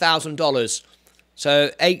 $3,000. So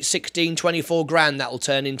 8, 16, 24 grand that will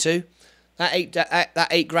turn into. That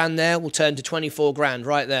 8 grand there will turn to 24 grand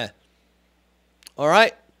right there. All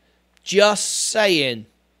right, just saying.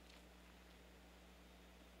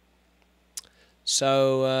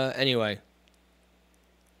 So anyway,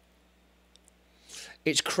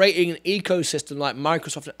 it's creating an ecosystem like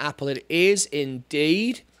Microsoft and Apple. It is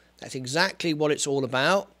indeed. That's exactly what it's all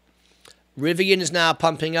about. Rivian is now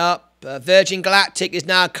pumping up. Virgin Galactic is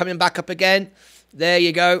now coming back up again. There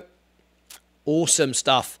you go. Awesome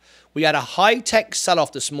stuff. We had a high-tech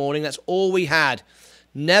sell-off this morning. That's all we had.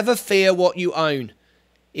 Never fear what you own.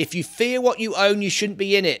 If you fear what you own, you shouldn't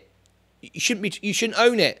be in it. You shouldn't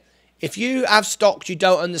own it. If you have stocks you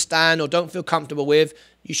don't understand or don't feel comfortable with,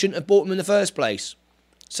 you shouldn't have bought them in the first place.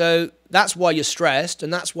 So that's why you're stressed,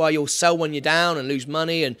 and that's why you'll sell when you're down and lose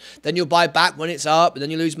money, and then you'll buy back when it's up, and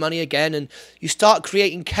then you lose money again, and you start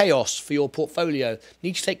creating chaos for your portfolio. You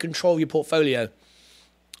need to take control of your portfolio.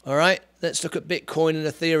 All right, let's look at Bitcoin and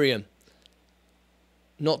Ethereum.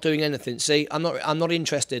 Not doing anything. See, I'm not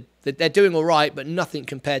interested. They're doing all right, but nothing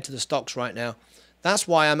compared to the stocks right now. That's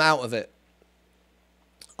why I'm out of it.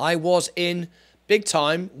 I was in big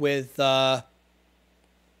time with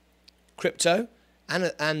crypto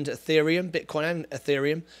and Ethereum, Bitcoin and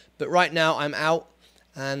Ethereum, but right now I'm out,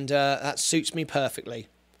 and that suits me perfectly.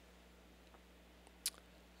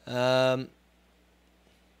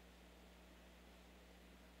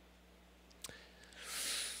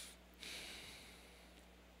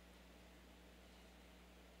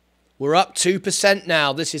 We're up 2%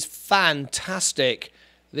 now. This is fantastic.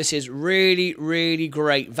 This is really, really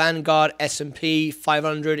great. Vanguard S&P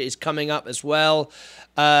 500 is coming up as well.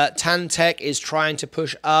 Tantech is trying to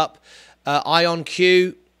push up.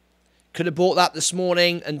 IonQ, could have bought that this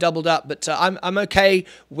morning and doubled up, but I'm okay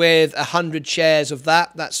with 100 shares of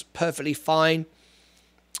that. That's perfectly fine.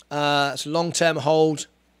 It's a long-term hold.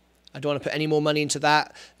 I don't want to put any more money into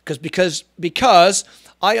that because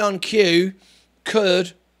IonQ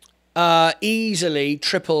could easily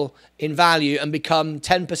triple in value and become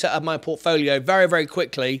 10% of my portfolio very, very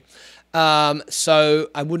quickly. So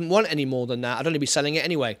I wouldn't want any more than that. I'd only be selling it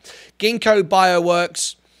anyway. Ginkgo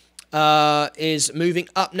Bioworks is moving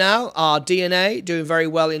up now. Our DNA doing very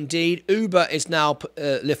well indeed. Uber is now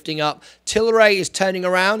lifting up. Tilray is turning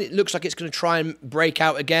around. It looks like it's going to try and break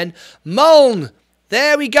out again. Muln,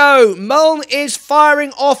 there we go. Muln is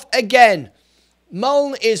firing off again.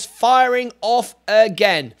 Muln is firing off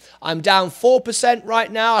again. I'm down 4%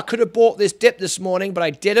 right now. I could have bought this dip this morning, but I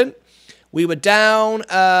didn't. We were down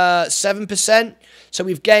 7%. So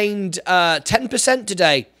we've gained 10%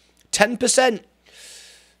 today. 10%.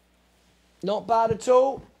 Not bad at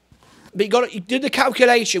all. But you do the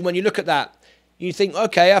calculation when you look at that. You think,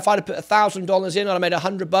 okay, if I'd have put $1,000 in and I made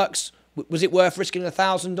 $100, was it worth risking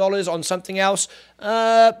 $1,000 on something else?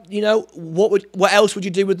 You know, what else would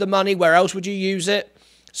you do with the money? Where else would you use it?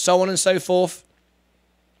 So on and so forth.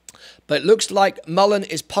 But it looks like Mullen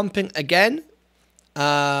is pumping again.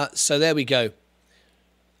 So there we go.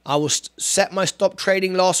 I will set my stop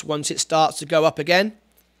trading loss once it starts to go up again.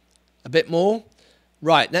 A bit more.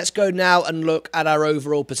 Right, let's go now and look at our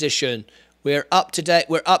overall position. We're up today.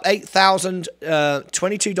 We're up $8,022,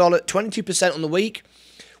 22% on the week.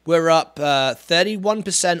 We're up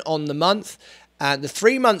 31% on the month. And the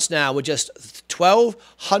 3 months now, we're just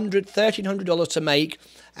 $1,300 to make.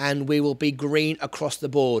 And we will be green across the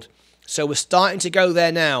board. So we're starting to go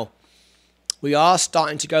there now. We are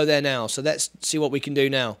starting to go there now. So let's see what we can do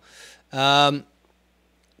now. Tantech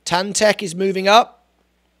is moving up.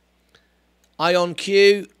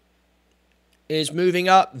 IonQ is moving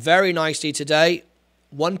up very nicely today.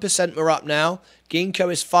 1% we're up now.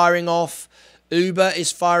 Ginkgo is firing off. Uber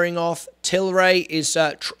is firing off. Tilray is,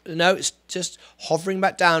 no, it's just hovering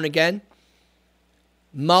back down again.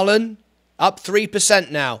 Mullen, up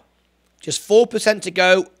 3% now. Just 4% to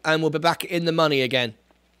go, and we'll be back in the money again.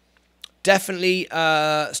 Definitely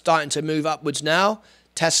starting to move upwards now.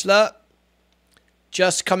 Tesla,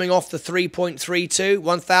 just coming off the 3.32,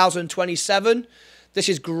 1,027. This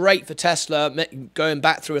is great for Tesla, going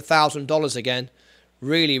back through $1,000 again.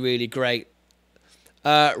 Really, really great.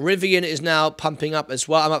 Rivian is now pumping up as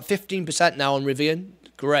well. I'm up 15% now on Rivian.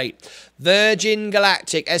 Great. Virgin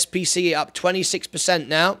Galactic, SPC, up 26%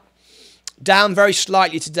 now. Down very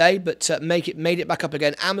slightly today, but made it back up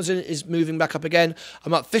again. Amazon is moving back up again.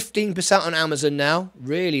 I'm up 15% on Amazon now.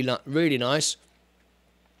 Really, really nice.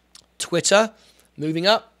 Twitter, moving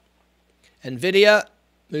up. Nvidia,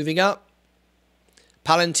 moving up.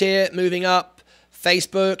 Palantir, moving up.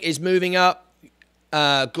 Facebook is moving up.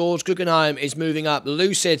 Gord's Guggenheim is moving up.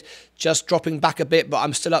 Lucid just dropping back a bit, but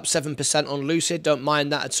I'm still up 7% on Lucid. Don't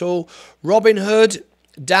mind that at all. Robinhood,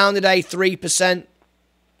 down today 3%.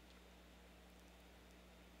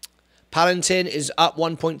 Palantir is up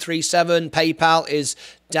 1.37. PayPal is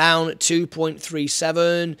down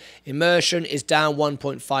 2.37. Immersion is down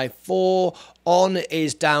 1.54. On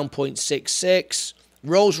is down 0.66.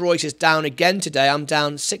 Rolls-Royce is down again today. I'm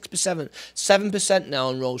down 6%, 7% now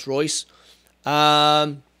on Rolls-Royce.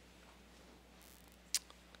 Boeing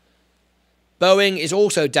is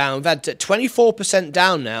also down. We've had 24%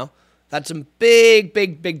 down now. We've had some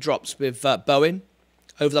big drops with Boeing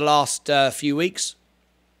over the last few weeks.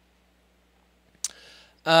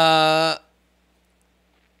 All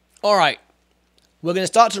right. We're going to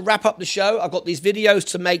start to wrap up the show. I've got these videos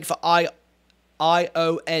to make for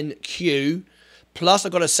IONQ. Plus,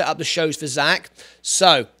 I've got to set up the shows for Zach.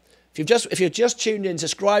 So, if you're just tuned in,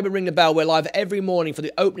 subscribe and ring the bell. We're live every morning for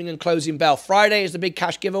the opening and closing bell. Friday is the big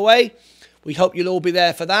cash giveaway. We hope you'll all be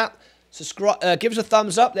there for that. Subscribe, give us a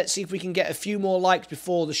thumbs up. Let's see if we can get a few more likes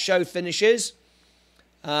before the show finishes.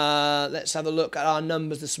 Let's have a look at our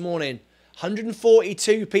numbers this morning.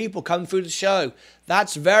 142 people come through the show.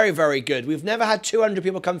 That's very, very good. We've never had 200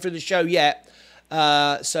 people come through the show yet.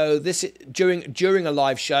 So this is during a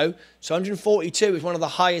live show. So 142 is one of the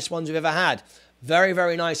highest ones we've ever had. Very,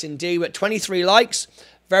 very nice indeed. We're at 23 likes.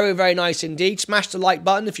 Very, very nice indeed. Smash the like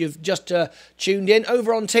button if you've just tuned in.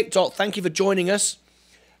 Over on TikTok, thank you for joining us.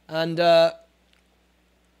 And we're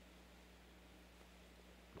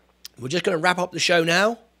just going to wrap up the show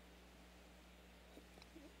now.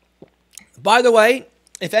 By the way,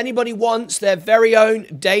 if anybody wants their very own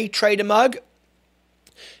day trader mug,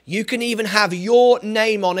 you can even have your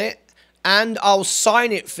name on it, and I'll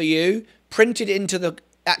sign it for you, printed into the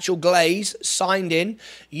actual glaze, signed in.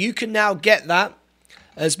 You can now get that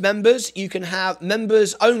as members. You can have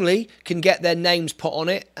members only can get their names put on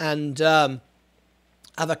it and have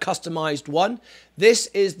a customized one. This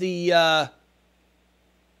is the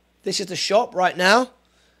shop right now.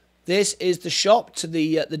 This is the shop to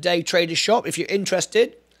the day trader shop if you're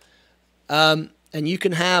interested. And you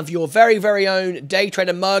can have your very, very own day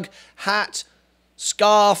trader mug, hat,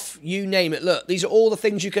 scarf, you name it. Look, these are all the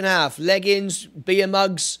things you can have. Leggings, beer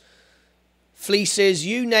mugs, fleeces,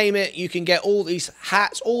 you name it. You can get all these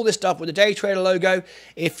hats, all this stuff with the Day Trader logo.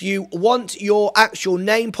 If you want your actual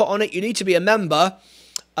name put on it, you need to be a member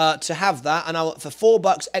to have that. And for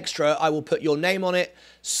 $4 extra, I will put your name on it,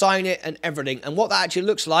 sign it, and everything. And what that actually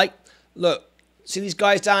looks like, look, see these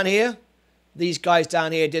guys down here? These guys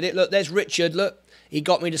down here did it. Look, there's Richard. Look, he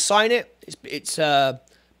got me to sign it. It's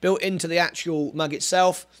built into the actual mug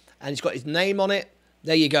itself, and he's got his name on it.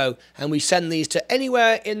 There you go. And we send these to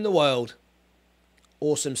anywhere in the world.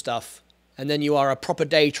 Awesome stuff. And then you are a proper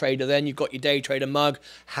day trader. Then you've got your day trader mug,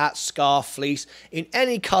 hat, scarf, fleece, in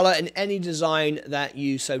any color and any design that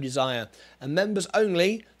you so desire. And members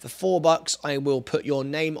only, for $4, I will put your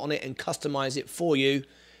name on it and customize it for you.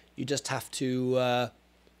 You just have to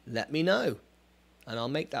let me know, and I'll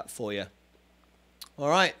make that for you. All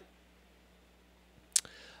right.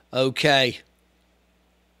 Okay.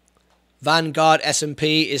 Vanguard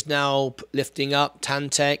S&P is now lifting up.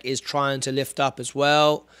 Tantec is trying to lift up as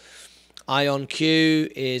well.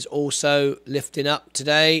 IonQ is also lifting up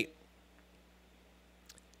today.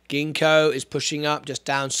 Ginkgo is pushing up, just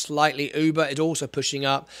down slightly. Uber is also pushing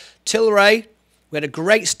up. Tilray, we had a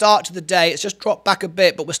great start to the day. It's just dropped back a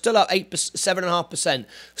bit, but we're still up 7.5%.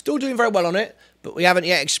 Still doing very well on it, but we haven't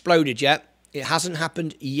yet exploded yet. It hasn't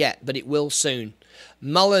happened yet, but it will soon.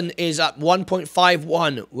 Mullen is up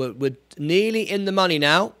 1.51. We're nearly in the money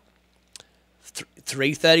now.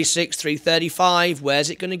 336, 335. Where's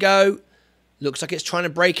it going to go? Looks like it's trying to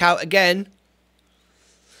break out again.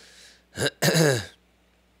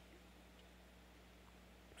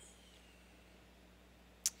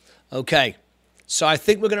 Okay. So I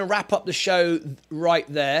think we're going to wrap up the show right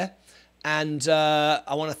there. And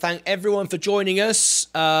I want to thank everyone for joining us.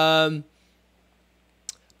 We'll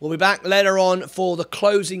be back later on for the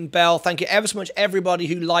closing bell. Thank you ever so much, everybody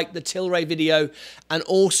who liked the Tilray video. And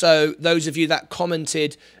also those of you that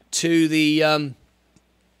commented to the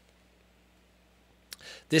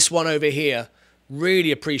this one over here.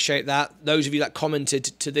 Really appreciate that. Those of you that commented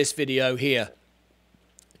to this video here.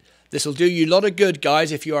 This will do you a lot of good,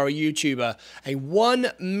 guys, if you are a YouTuber. A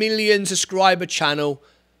 1 million subscriber channel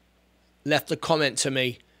left a comment to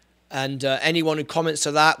me. And anyone who comments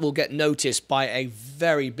to that will get noticed by a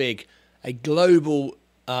very big, a global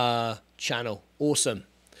channel. Awesome.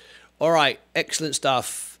 All right, excellent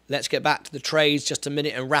stuff. Let's get back to the trades just a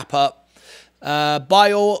minute and wrap up.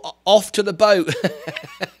 Buy all, off to the boat.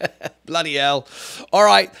 Bloody hell. All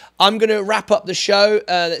right, I'm going to wrap up the show.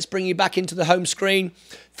 Let's bring you back into the home screen.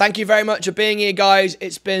 Thank you very much for being here, guys.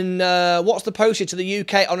 It's been, what's the postage to the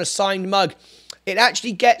UK on a signed mug? It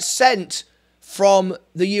actually gets sent from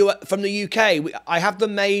the UK. I have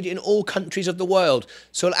them made in all countries of the world.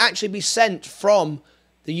 So it'll actually be sent from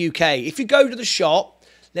the UK. If you go to the shop,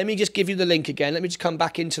 let me just give you the link again. Let me just come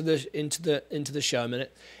back into the show a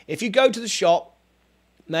minute. If you go to the shop,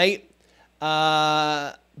 mate,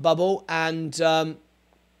 Bubble, and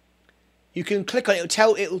you can click on it.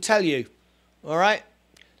 It'll tell you. All right.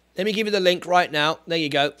 Let me give you the link right now. There you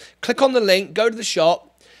go. Click on the link. Go to the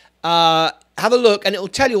shop. Have a look, and it'll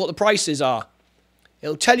tell you what the prices are.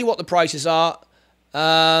 It'll tell you what the prices are,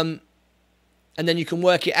 and then you can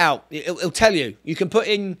work it out. It'll tell you. You can put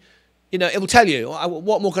in, you know, it will tell you.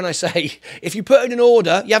 What more can I say? If you put in an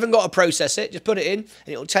order, you haven't got to process it. Just put it in, and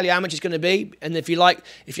it'll tell you how much it's going to be. And if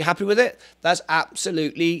you're happy with it, that's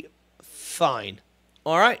absolutely fine.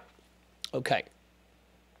 All right? Okay.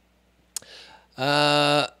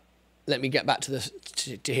 Let me get back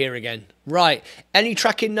to here again. Right. Any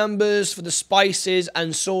tracking numbers for the spices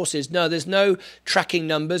and sauces? No, there's no tracking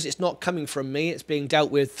numbers. It's not coming from me. It's being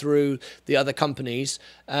dealt with through the other companies.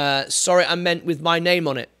 Sorry, I meant with my name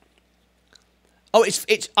on it. Oh,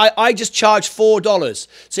 I just charge $4.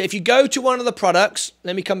 So if you go to one of the products,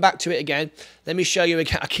 let me come back to it again. Let me show you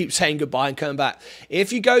again. I keep saying goodbye and coming back.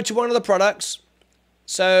 If you go to one of the products,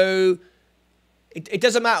 so it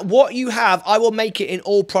doesn't matter what you have, I will make it in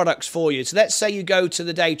all products for you. So let's say you go to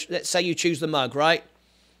the day, let's say you choose the mug, right?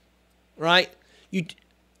 Right?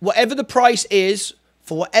 Whatever the price is,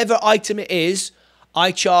 for whatever item it is,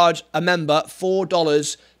 I charge a member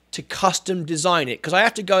 $4 to custom design it. Because I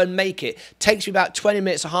have to go and make it. It takes me about 20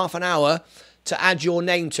 minutes or half an hour to add your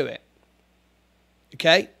name to it.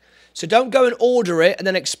 Okay? So don't go and order it and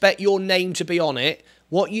then expect your name to be on it.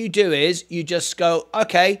 What you do is you just go,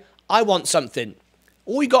 okay, I want something.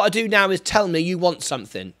 All you got to do now is tell me you want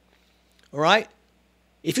something. All right?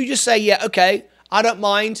 If you just say, yeah, okay, I don't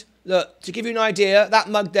mind. Look, to give you an idea, that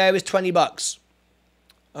mug there is 20 bucks.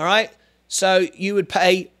 All right? So you would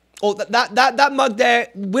pay, or that mug there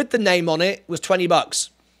with the name on it was 20 bucks.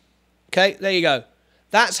 Okay, there you go.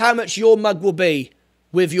 That's how much your mug will be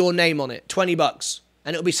with your name on it. 20 bucks.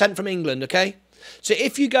 And it'll be sent from England, okay? So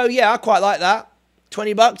if you go, yeah, I quite like that.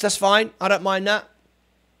 20 bucks, that's fine. I don't mind that.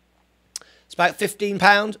 It's about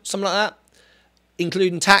 £15, something like that,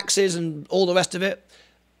 including taxes and all the rest of it.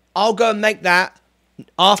 I'll go and make that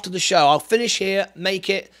after the show. I'll finish here, make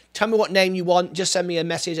it. Tell me what name you want. Just send me a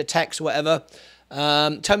message, a text, whatever.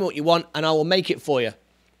 Tell me what you want, and I will make it for you.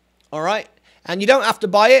 All right? And you don't have to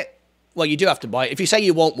buy it. Well, you do have to buy it. If you say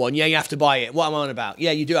you want one, yeah, you have to buy it. What am I on about?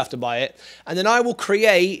 Yeah, you do have to buy it. And then I will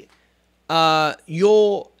create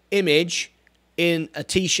your image in a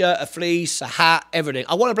t-shirt, a fleece, a hat, everything.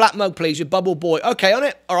 I want a black mug, please, with Bubble Boy. Okay, on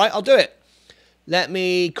it. All right, I'll do it. Let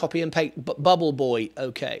me copy and paste Bubble Boy.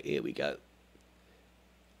 Okay, here we go.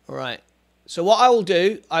 All right. So what I will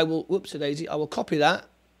do, I will, whoops-a-daisy, I will copy that.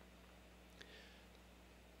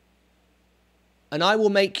 And I will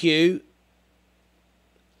make you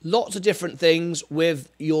lots of different things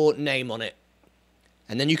with your name on it.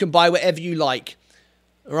 And then you can buy whatever you like.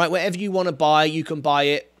 All right, whatever you want to buy, you can buy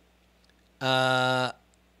it. Here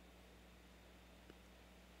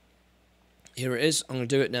it is. I'm going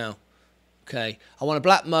to do it now. Okay. I want a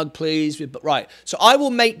black mug, please. Right. So I will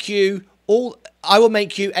make you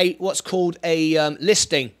a what's called a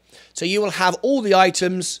listing. So you will have all the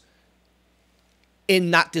items in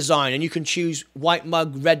that design, and you can choose white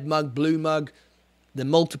mug, red mug, blue mug, the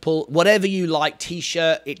multiple, whatever you like,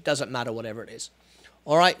 t-shirt. It doesn't matter, whatever it is.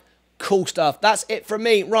 All right. Cool stuff. That's it from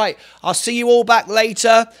me. Right. I'll see you all back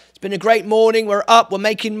later. It's been a great morning. We're up. We're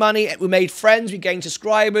making money. We made friends. We gained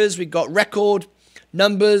subscribers. We got record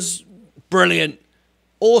numbers. Brilliant.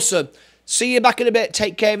 Awesome. See you back in a bit.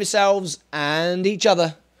 Take care of yourselves and each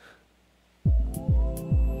other.